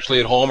when they're actually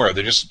at home, or are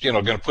they just, you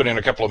know, going to put in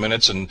a couple of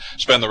minutes and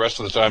spend the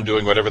rest of the time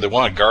doing whatever they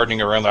want, gardening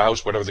around the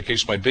house, whatever the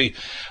case might be?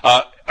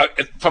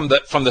 From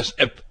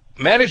the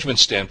management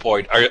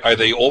standpoint, are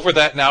they over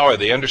that now? Are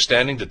they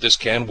understanding that this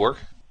can work?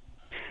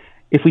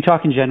 If we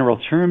talk in general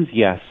terms,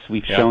 yes.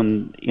 We've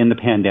shown in the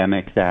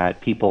pandemic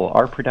that people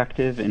are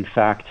productive. In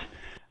fact,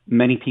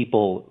 many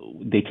people,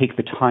 they take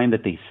the time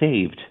that they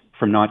saved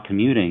from not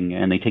commuting,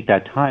 and they take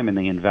that time and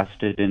they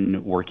invest it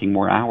in working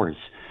more hours.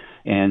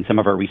 And some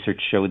of our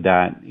research showed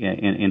that,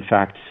 in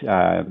fact,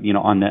 on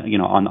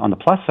the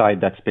plus side,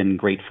 that's been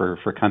great for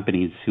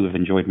companies who have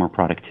enjoyed more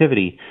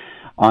productivity.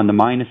 On the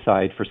minus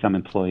side, for some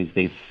employees,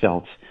 they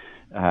felt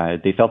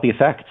the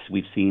effects.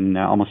 We've seen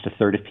almost a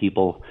third of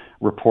people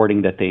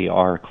reporting that they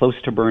are close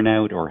to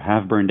burnout or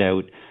have burned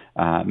out.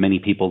 Many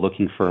people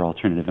looking for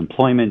alternative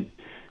employment,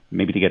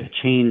 maybe to get a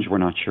change. We're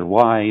not sure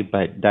why,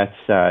 but that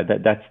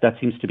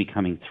seems to be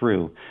coming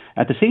through.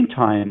 At the same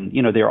time,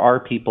 you know, there are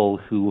people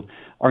who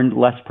are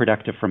less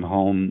productive from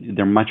home.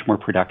 They're much more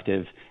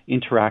productive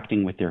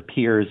interacting with their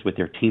peers, with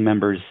their team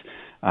members.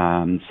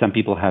 Some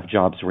people have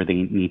jobs where they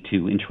need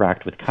to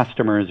interact with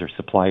customers or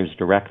suppliers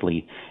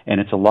directly,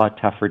 and it's a lot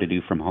tougher to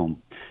do from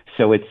home.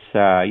 So it's,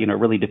 it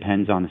really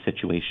depends on the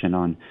situation,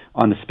 on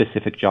the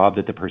specific job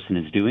that the person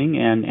is doing,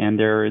 and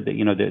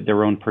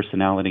their own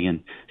personality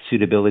and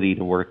suitability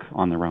to work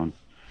on their own.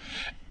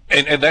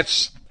 And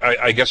that's,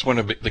 I guess, one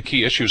of the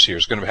key issues here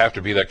is going to have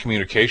to be that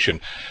communication.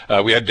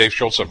 We had Dave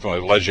Schultz from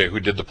Leger who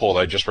did the poll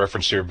that I just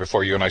referenced here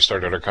before you and I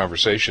started our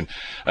conversation.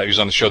 He was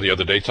on the show the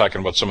other day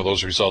talking about some of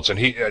those results, and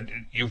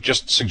you've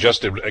just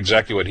suggested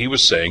exactly what he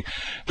was saying,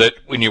 that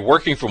when you're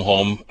working from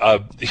home,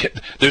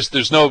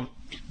 there's no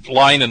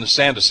line in the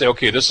sand to say,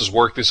 okay, this is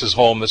work, this is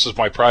home, this is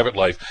my private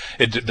life.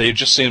 They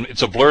just seem,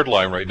 it's a blurred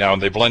line right now,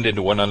 and they blend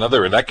into one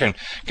another, and that can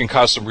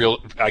cause some real,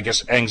 I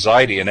guess,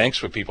 anxiety and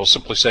angst with people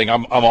simply saying,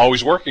 I'm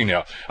always working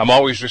now, I'm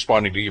always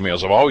responding to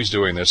emails, I'm always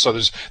doing this. So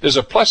there's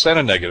a plus and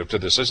a negative to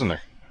this, isn't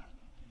there?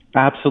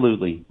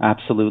 Absolutely.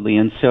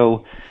 And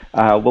so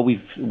what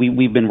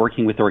we've been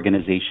working with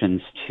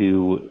organizations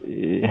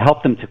to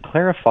help them to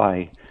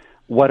clarify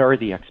what are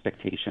the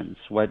expectations?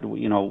 What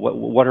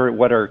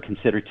are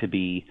considered to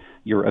be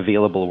your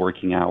available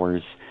working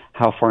hours?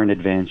 How far in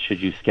advance should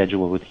you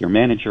schedule with your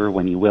manager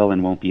when you will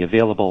and won't be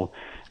available?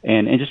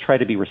 And just try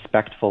to be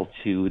respectful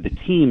to the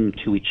team,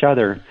 to each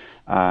other,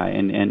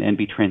 and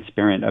be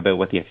transparent about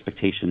what the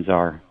expectations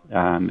are.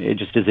 It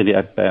just is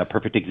a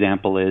perfect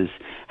example is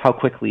how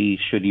quickly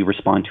should you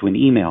respond to an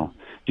email?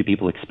 Do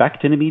people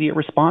expect an immediate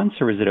response,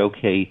 or is it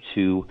okay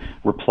to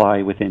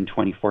reply within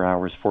 24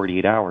 hours,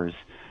 48 hours?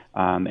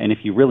 And if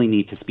you really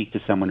need to speak to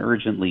someone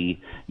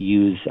urgently,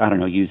 use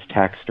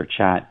text or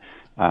chat,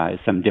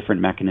 some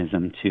different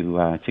mechanism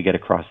to get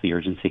across the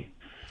urgency.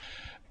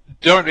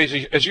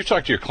 Darren, as you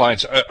talk to your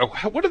clients,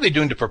 what are they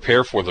doing to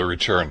prepare for the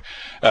return?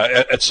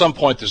 At some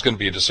point, there's going to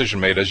be a decision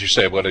made, as you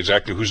say, about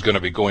exactly who's going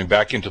to be going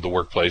back into the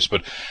workplace.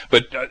 But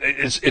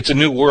it's a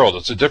new world.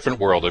 It's a different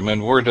world. I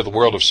mean, we're into the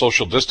world of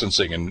social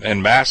distancing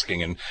and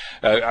masking, and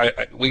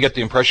we get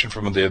the impression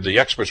from the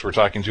experts we're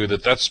talking to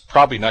that that's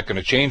probably not going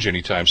to change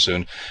anytime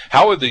soon.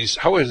 How are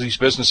these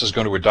businesses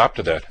going to adapt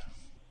to that?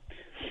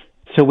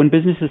 So when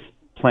businesses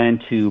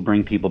plan to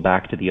bring people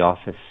back to the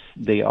office,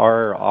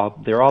 they're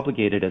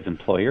obligated as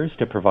employers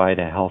to provide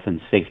a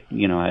healthy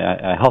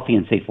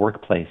and safe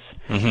workplace.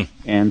 Mm-hmm.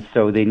 And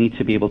so they need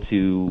to be able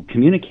to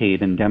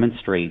communicate and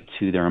demonstrate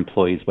to their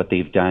employees what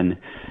they've done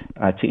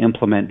to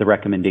implement the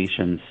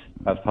recommendations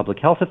of public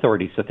health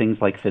authorities. So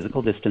things like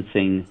physical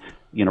distancing,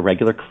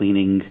 regular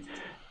cleaning,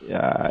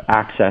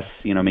 access,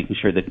 making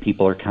sure that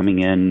people are coming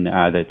in,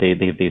 that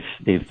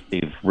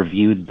they've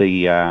reviewed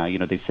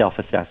they've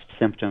self-assessed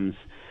symptoms.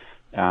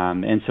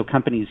 And so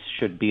companies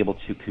should be able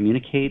to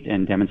communicate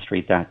and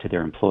demonstrate that to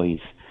their employees.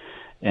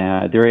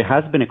 There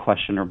has been a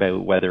question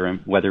about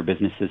whether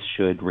businesses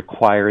should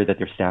require that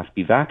their staff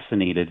be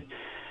vaccinated,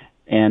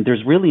 and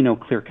there's really no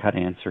clear-cut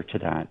answer to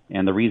that.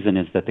 And the reason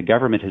is that the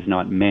government has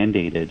not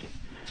mandated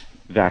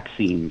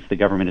vaccines. The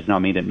government has not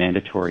made it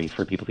mandatory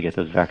for people to get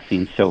those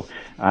vaccines. So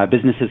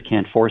businesses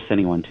can't force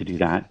anyone to do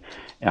that.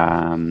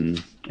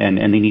 And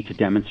they need to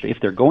demonstrate,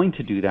 if they're going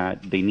to do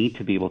that, they need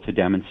to be able to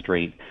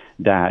demonstrate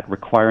that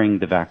requiring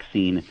the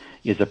vaccine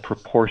is a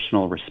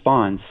proportional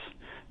response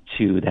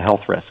to the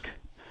health risk.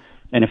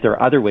 And if there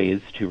are other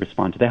ways to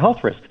respond to the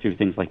health risk through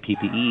things like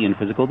PPE and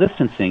physical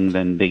distancing,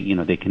 then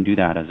they can do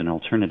that as an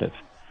alternative.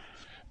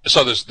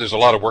 So there's a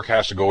lot of work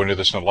has to go into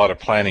this and a lot of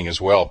planning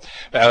as well.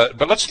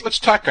 But let's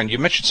talk on, you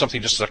mentioned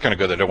something just a second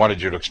ago that I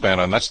wanted you to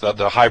expand on. That's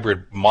the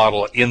hybrid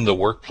model in the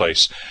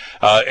workplace.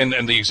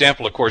 And the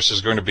example, of course,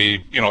 is going to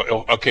be,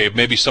 okay,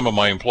 maybe some of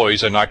my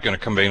employees are not going to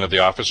come into the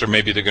office, or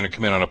maybe they're going to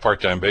come in on a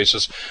part-time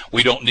basis.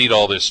 We don't need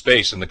all this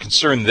space. And the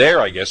concern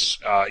there, I guess,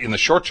 in the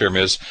short term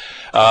is,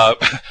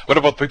 what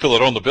about people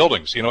that own the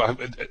buildings?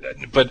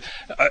 But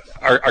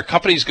are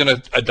companies going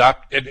to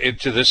adopt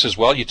to this as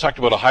well? You talked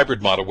about a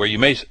hybrid model where you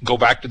may go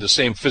back to the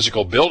same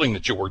physical building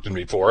that you worked in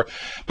before,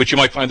 but you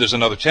might find there's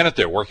another tenant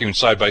there working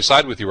side by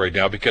side with you right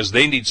now because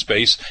they need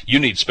space, you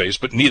need space,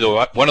 but neither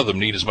one of them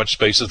need as much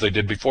space as they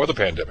did before the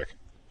pandemic.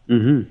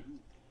 Mm-hmm.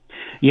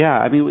 Yeah,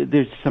 I mean,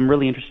 there's some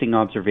really interesting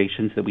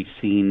observations that we've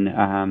seen.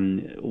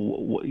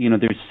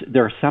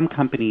 There are some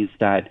companies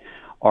that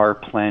are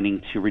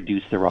planning to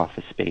reduce their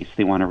office space.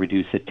 They want to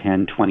reduce it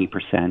 10,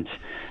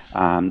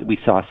 20%. We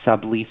saw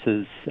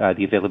subleases,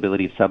 the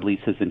availability of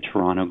subleases in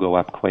Toronto go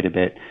up quite a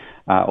bit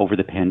over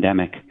the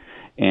pandemic.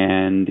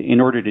 And in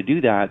order to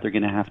do that, they're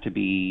going to have to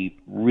be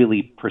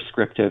really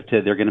prescriptive.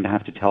 They're going to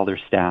have to tell their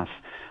staff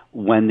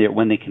when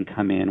they can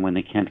come in, when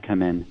they can't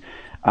come in.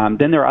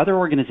 Then there are other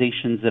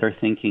organizations that are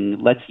thinking,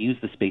 let's use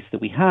the space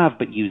that we have,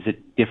 but use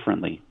it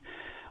differently,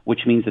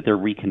 which means that they're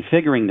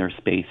reconfiguring their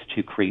space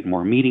to create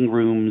more meeting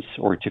rooms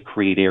or to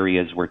create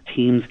areas where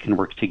teams can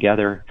work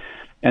together.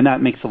 And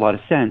that makes a lot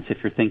of sense if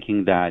you're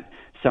thinking that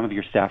some of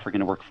your staff are going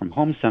to work from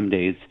home some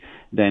days.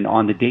 Then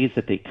on the days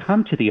that they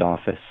come to the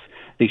office,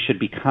 they should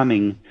be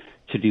coming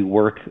to do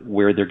work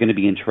where they're going to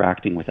be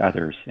interacting with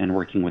others and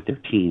working with their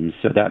teams.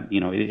 So that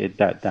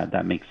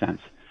that makes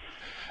sense.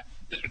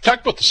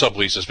 Talk about the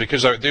subleases,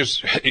 because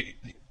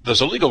there's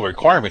a legal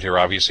requirement here,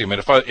 obviously. I mean,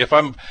 if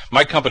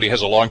my company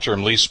has a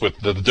long-term lease with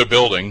the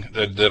building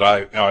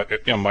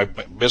that my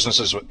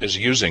business is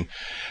using,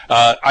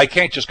 I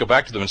can't just go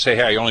back to them and say,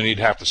 hey, I only need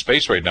half the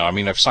space right now. I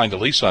mean, I've signed a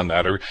lease on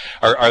that.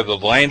 Are the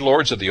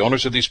landlords or the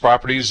owners of these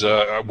properties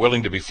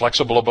willing to be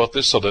flexible about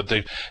this so that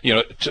they,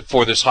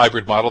 for this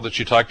hybrid model that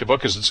you talked about?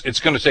 Because it's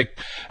going to take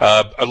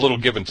a little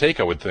give and take,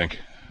 I would think.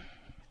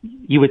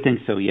 You would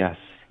think so, yes.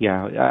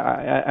 Yeah,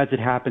 as it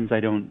happens, I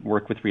don't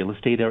work with real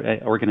estate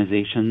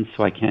organizations,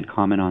 so I can't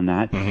comment on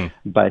that. Mm-hmm.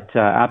 But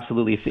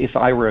absolutely, if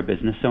I were a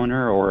business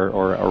owner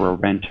or a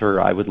renter,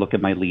 I would look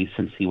at my lease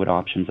and see what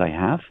options I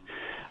have.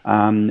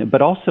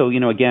 But also,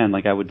 again,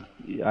 like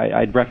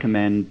I'd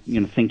recommend,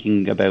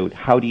 thinking about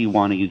how do you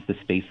want to use the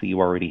space that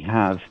you already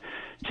have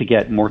to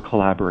get more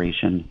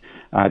collaboration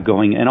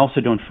going. And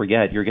also, don't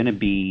forget, you're going to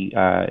be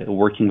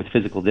working with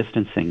physical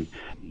distancing.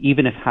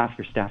 Even if half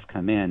your staff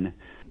come in,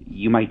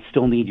 you might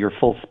still need your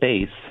full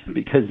space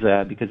because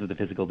of the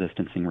physical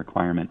distancing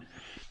requirement.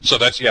 So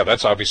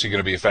that's obviously going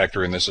to be a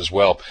factor in this as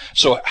well.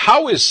 So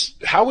how is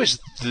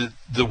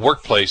the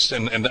workplace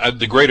and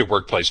the greater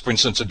workplace, for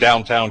instance, a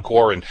downtown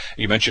core, and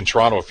you mentioned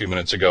Toronto a few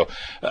minutes ago,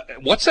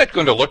 what's that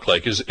going to look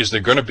like? Is there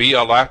going to be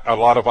a lot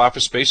of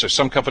office space? Are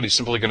some companies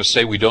simply going to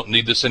say we don't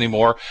need this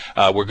anymore?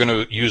 We're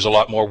going to use a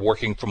lot more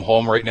working from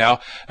home right now.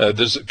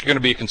 There's going to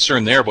be a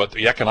concern there about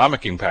the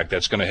economic impact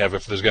that's going to have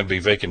if there's going to be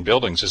vacant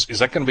buildings. Is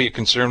that going to be a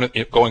concern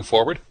going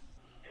forward?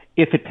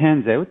 If it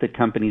pans out that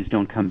companies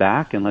don't come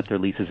back and let their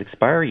leases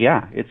expire,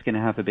 yeah, it's going to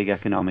have a big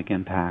economic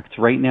impact.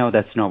 Right now,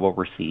 that's not what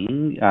we're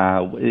seeing.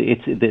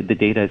 The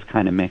data is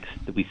kind of mixed.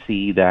 We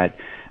see that,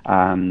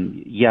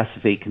 yes,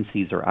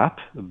 vacancies are up,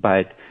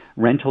 but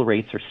rental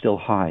rates are still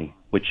high,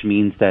 which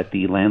means that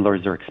the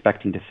landlords are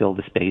expecting to fill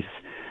the space.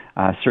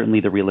 Certainly,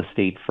 the real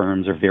estate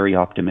firms are very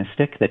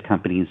optimistic that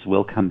companies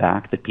will come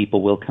back, that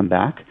people will come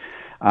back.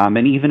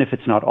 And even if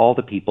it's not all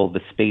the people,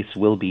 the space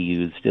will be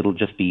used. It'll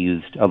just be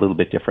used a little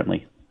bit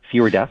differently.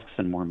 Fewer desks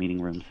and more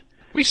meeting rooms.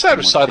 We sort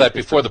of saw that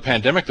before the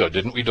pandemic, though,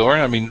 didn't we, Doran?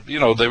 I mean,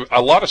 there were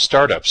a lot of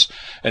startups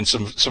and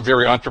some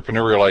very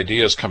entrepreneurial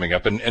ideas coming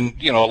up, and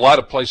a lot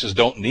of places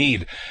don't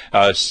need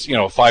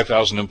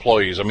 5,000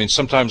 employees. I mean,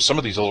 sometimes some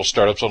of these little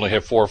startups only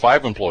have 4 or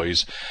 5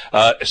 employees,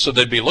 so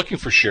they'd be looking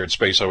for shared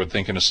space, I would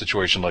think, in a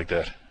situation like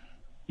that.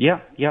 Yeah,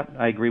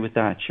 I agree with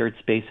that. Shared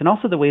space, and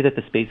also the way that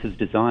the space is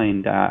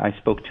designed. I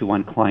spoke to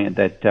one client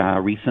that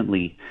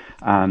recently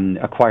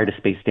acquired a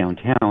space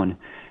downtown,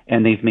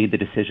 and they've made the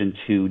decision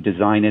to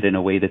design it in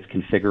a way that's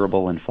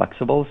configurable and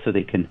flexible, so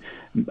they can,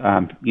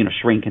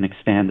 shrink and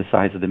expand the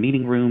size of the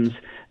meeting rooms.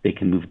 They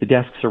can move the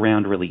desks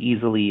around really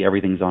easily.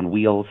 Everything's on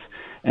wheels,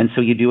 and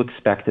so you do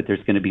expect that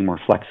there's going to be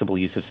more flexible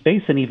use of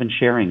space and even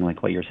sharing,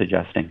 like what you're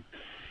suggesting.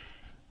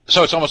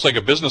 So it's almost like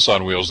a business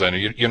on wheels then.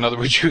 In other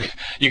words,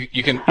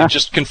 you can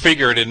just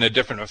configure it in a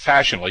different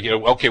fashion. Like,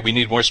 okay, we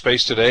need more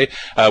space today.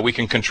 We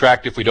can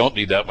contract if we don't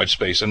need that much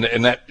space. And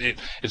that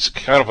it's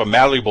kind of a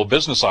malleable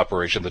business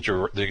operation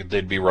that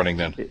they'd be running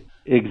then.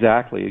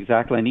 Exactly.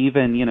 And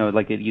even,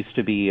 like it used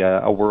to be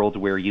a world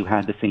where you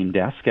had the same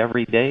desk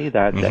every day.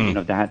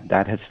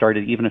 That has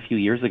started even a few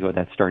years ago.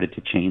 That started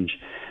to change,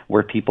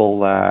 where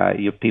people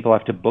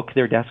have to book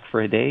their desk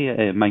for a day.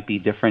 It might be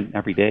different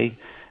every day.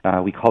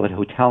 We call it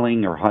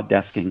hoteling or hot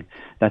desking.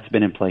 That's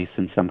been in place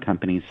in some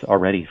companies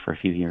already for a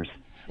few years.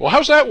 Well,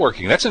 how's that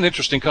working? That's an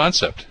interesting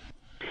concept.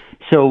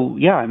 So,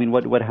 yeah, I mean,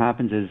 what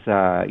happens is,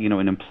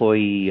 an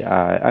employee,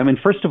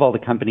 first of all, the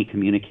company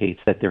communicates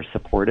that they're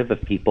supportive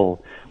of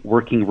people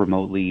working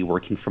remotely,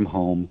 working from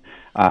home.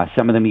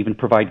 Some of them even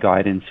provide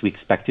guidance. We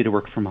expect you to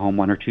work from home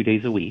 1 or 2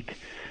 days a week.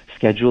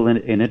 Schedule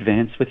in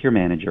advance with your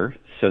manager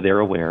so they're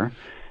aware.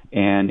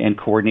 And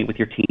coordinate with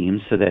your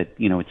team so that,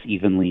 it's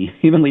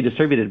evenly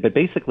distributed. But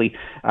basically,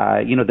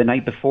 the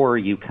night before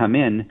you come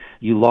in,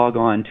 you log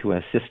on to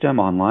a system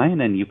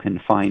online and you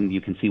can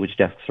see which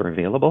desks are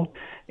available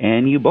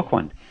and you book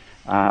one.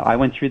 I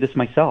went through this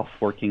myself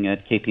working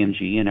at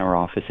KPMG in our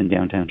office in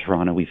downtown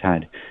Toronto. We've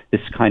had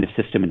this kind of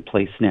system in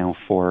place now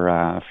for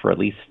at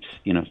least,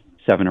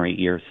 7 or 8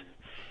 years.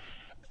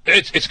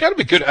 It's got to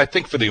be good, I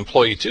think, for the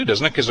employee too,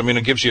 doesn't it? Because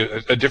it gives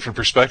you a different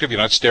perspective. You're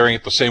not staring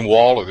at the same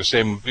wall or the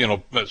same,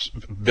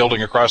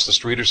 building across the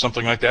street or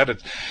something like that.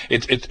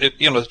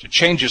 It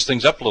changes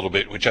things up a little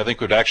bit, which I think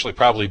would actually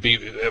probably be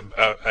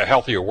a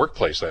healthier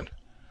workplace then.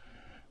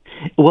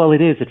 Well,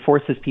 it is. It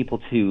forces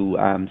people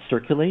to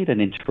circulate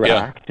and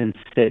interact and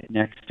sit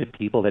next to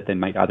people that they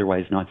might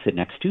otherwise not sit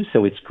next to.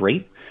 So it's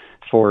great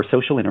for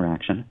social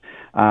interaction.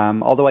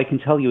 Although I can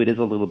tell you it is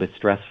a little bit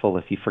stressful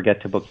if you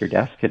forget to book your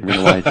desk and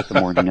realize it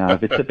the morning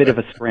of. It's a bit of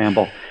a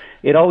scramble.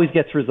 It always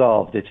gets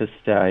resolved. It's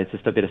just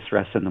a bit of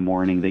stress in the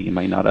morning that you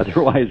might not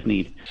otherwise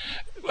need.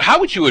 How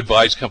would you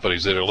advise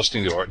companies that are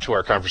listening to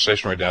our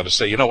conversation right now to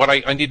say,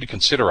 I need to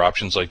consider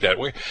options like that?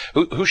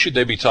 Who should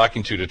they be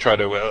talking to try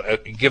to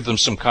give them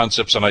some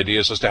concepts and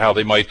ideas as to how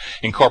they might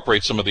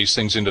incorporate some of these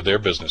things into their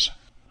business?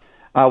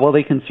 Well,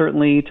 they can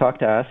certainly talk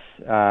to us,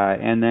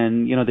 and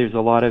then there's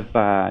a lot of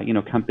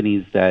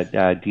companies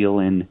that deal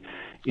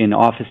in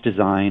office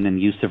design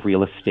and use of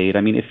real estate.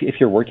 I mean, if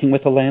you're working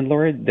with a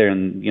landlord,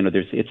 then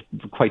it's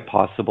quite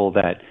possible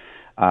that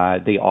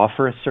they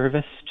offer a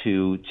service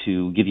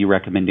to give you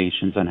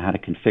recommendations on how to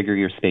configure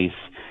your space,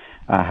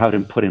 how to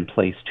put in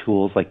place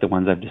tools like the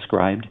ones I've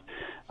described.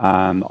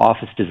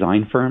 Office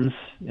design firms,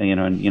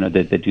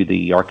 that do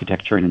the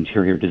architecture and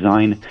interior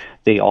design.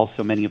 They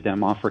also, many of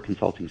them, offer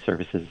consulting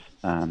services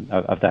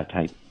of that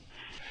type.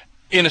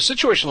 In a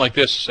situation like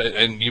this,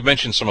 and you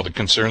mentioned some of the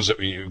concerns that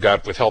you've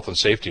got with health and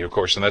safety, of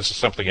course, and that's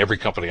something every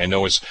company I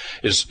know is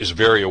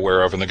very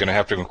aware of, and they're going to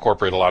have to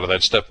incorporate a lot of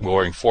that stuff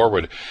going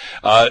forward.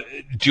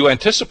 Do you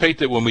anticipate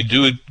that when we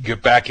do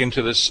get back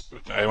into this,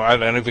 I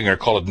don't even going to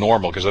call it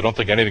normal, because I don't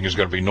think anything is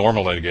going to be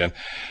normal again,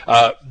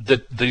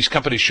 that these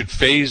companies should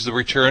phase the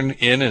return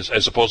in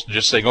as opposed to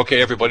just saying,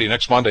 okay, everybody,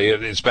 next Monday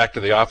it's back to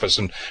the office,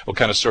 and we'll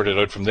kind of sort it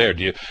out from there?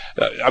 Do you?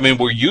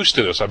 We're used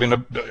to this. I've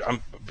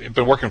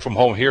been working from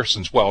home here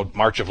since,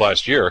 March of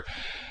last year.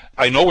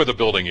 I know where the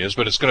building is,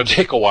 but it's going to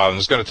take a while, and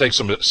it's going to take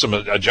some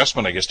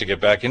adjustment, I guess, to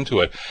get back into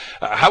it.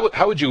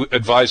 How would you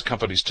advise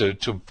companies to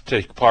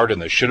take part in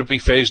this? Should it be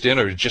phased in,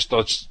 or just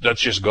let's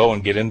just go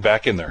and get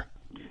back in there?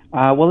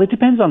 Well, it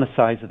depends on the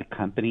size of the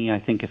company. I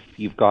think if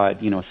you've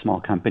got, a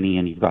small company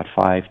and you've got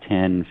 5,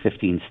 10,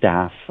 15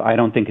 staff, I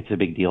don't think it's a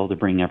big deal to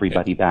bring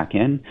everybody back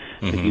in.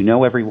 Because you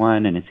know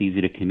everyone and it's easy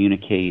to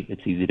communicate,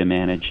 it's easy to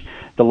manage.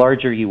 The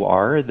larger you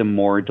are, the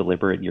more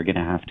deliberate you're going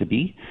to have to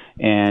be.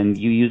 And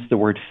you use the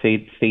word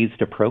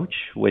phased approach,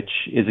 which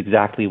is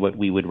exactly what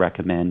we would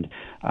recommend.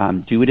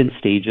 Do it in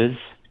stages,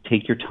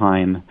 take your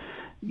time,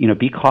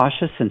 be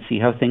cautious and see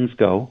how things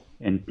go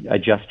and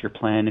adjust your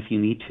plan if you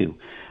need to.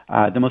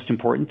 The most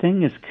important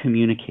thing is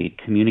communicate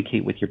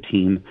with your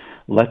team.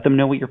 Let them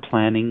know what you're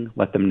planning.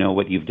 Let them know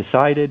what you've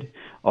decided.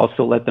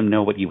 Also let them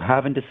know what you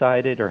haven't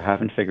decided or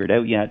haven't figured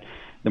out yet.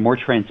 The more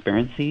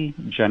transparency,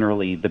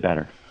 generally, the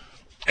better.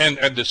 And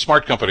the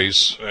smart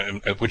companies,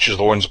 which is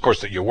the ones, of course,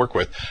 that you work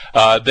with,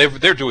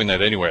 they're doing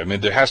that anyway. I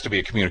mean, there has to be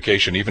a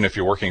communication, even if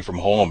you're working from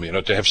home,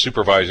 to have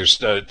supervisors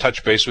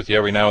touch base with you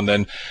every now and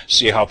then,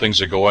 see how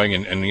things are going,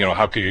 and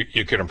how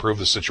you can improve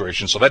the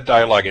situation. So that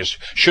dialogue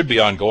should be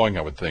ongoing,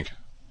 I would think.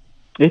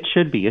 It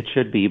should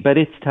be, but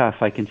it's tough.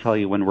 I can tell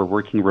you when we're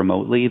working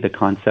remotely, the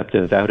concept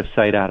of out of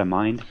sight, out of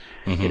mind,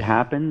 it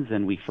happens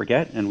and we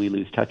forget and we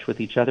lose touch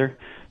with each other.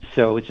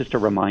 So it's just a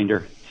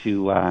reminder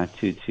to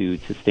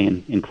stay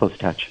in close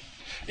touch.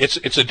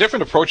 It's a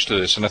different approach to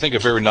this, and I think a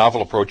very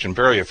novel approach and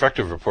very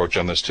effective approach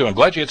on this too. I'm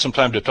glad you had some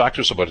time to talk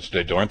to us about it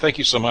today, Doran. Thank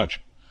you so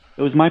much.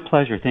 It was my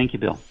pleasure. Thank you,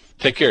 Bill.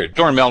 Take care.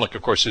 Doran Melnick,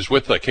 of course, is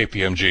with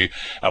KPMG,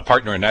 a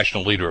partner and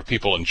national leader of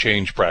people and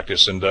change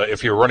practice. And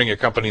if you're running a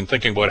company and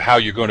thinking about how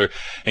you're going to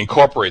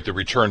incorporate the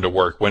return to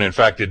work, when in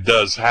fact it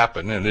does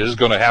happen, and it is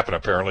going to happen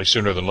apparently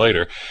sooner than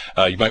later,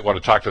 you might want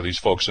to talk to these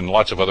folks and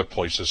lots of other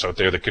places out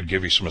there that could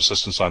give you some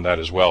assistance on that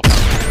as well.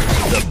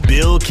 The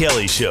Bill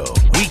Kelly Show,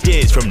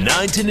 weekdays from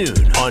 9 to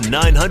noon on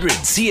 900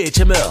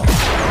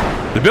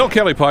 CHML. The Bill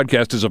Kelly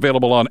Podcast is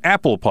available on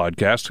Apple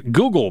Podcast,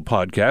 Google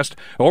Podcast,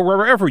 or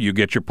wherever you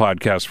get your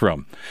podcasts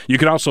from. You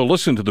can also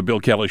listen to The Bill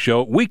Kelly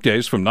Show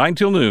weekdays from 9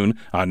 till noon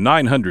on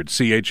 900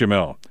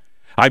 CHML.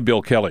 I'm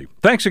Bill Kelly.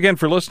 Thanks again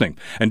for listening.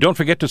 And don't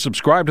forget to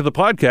subscribe to the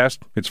podcast.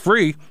 It's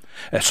free,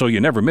 so you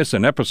never miss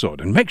an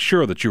episode. And make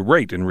sure that you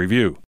rate and review.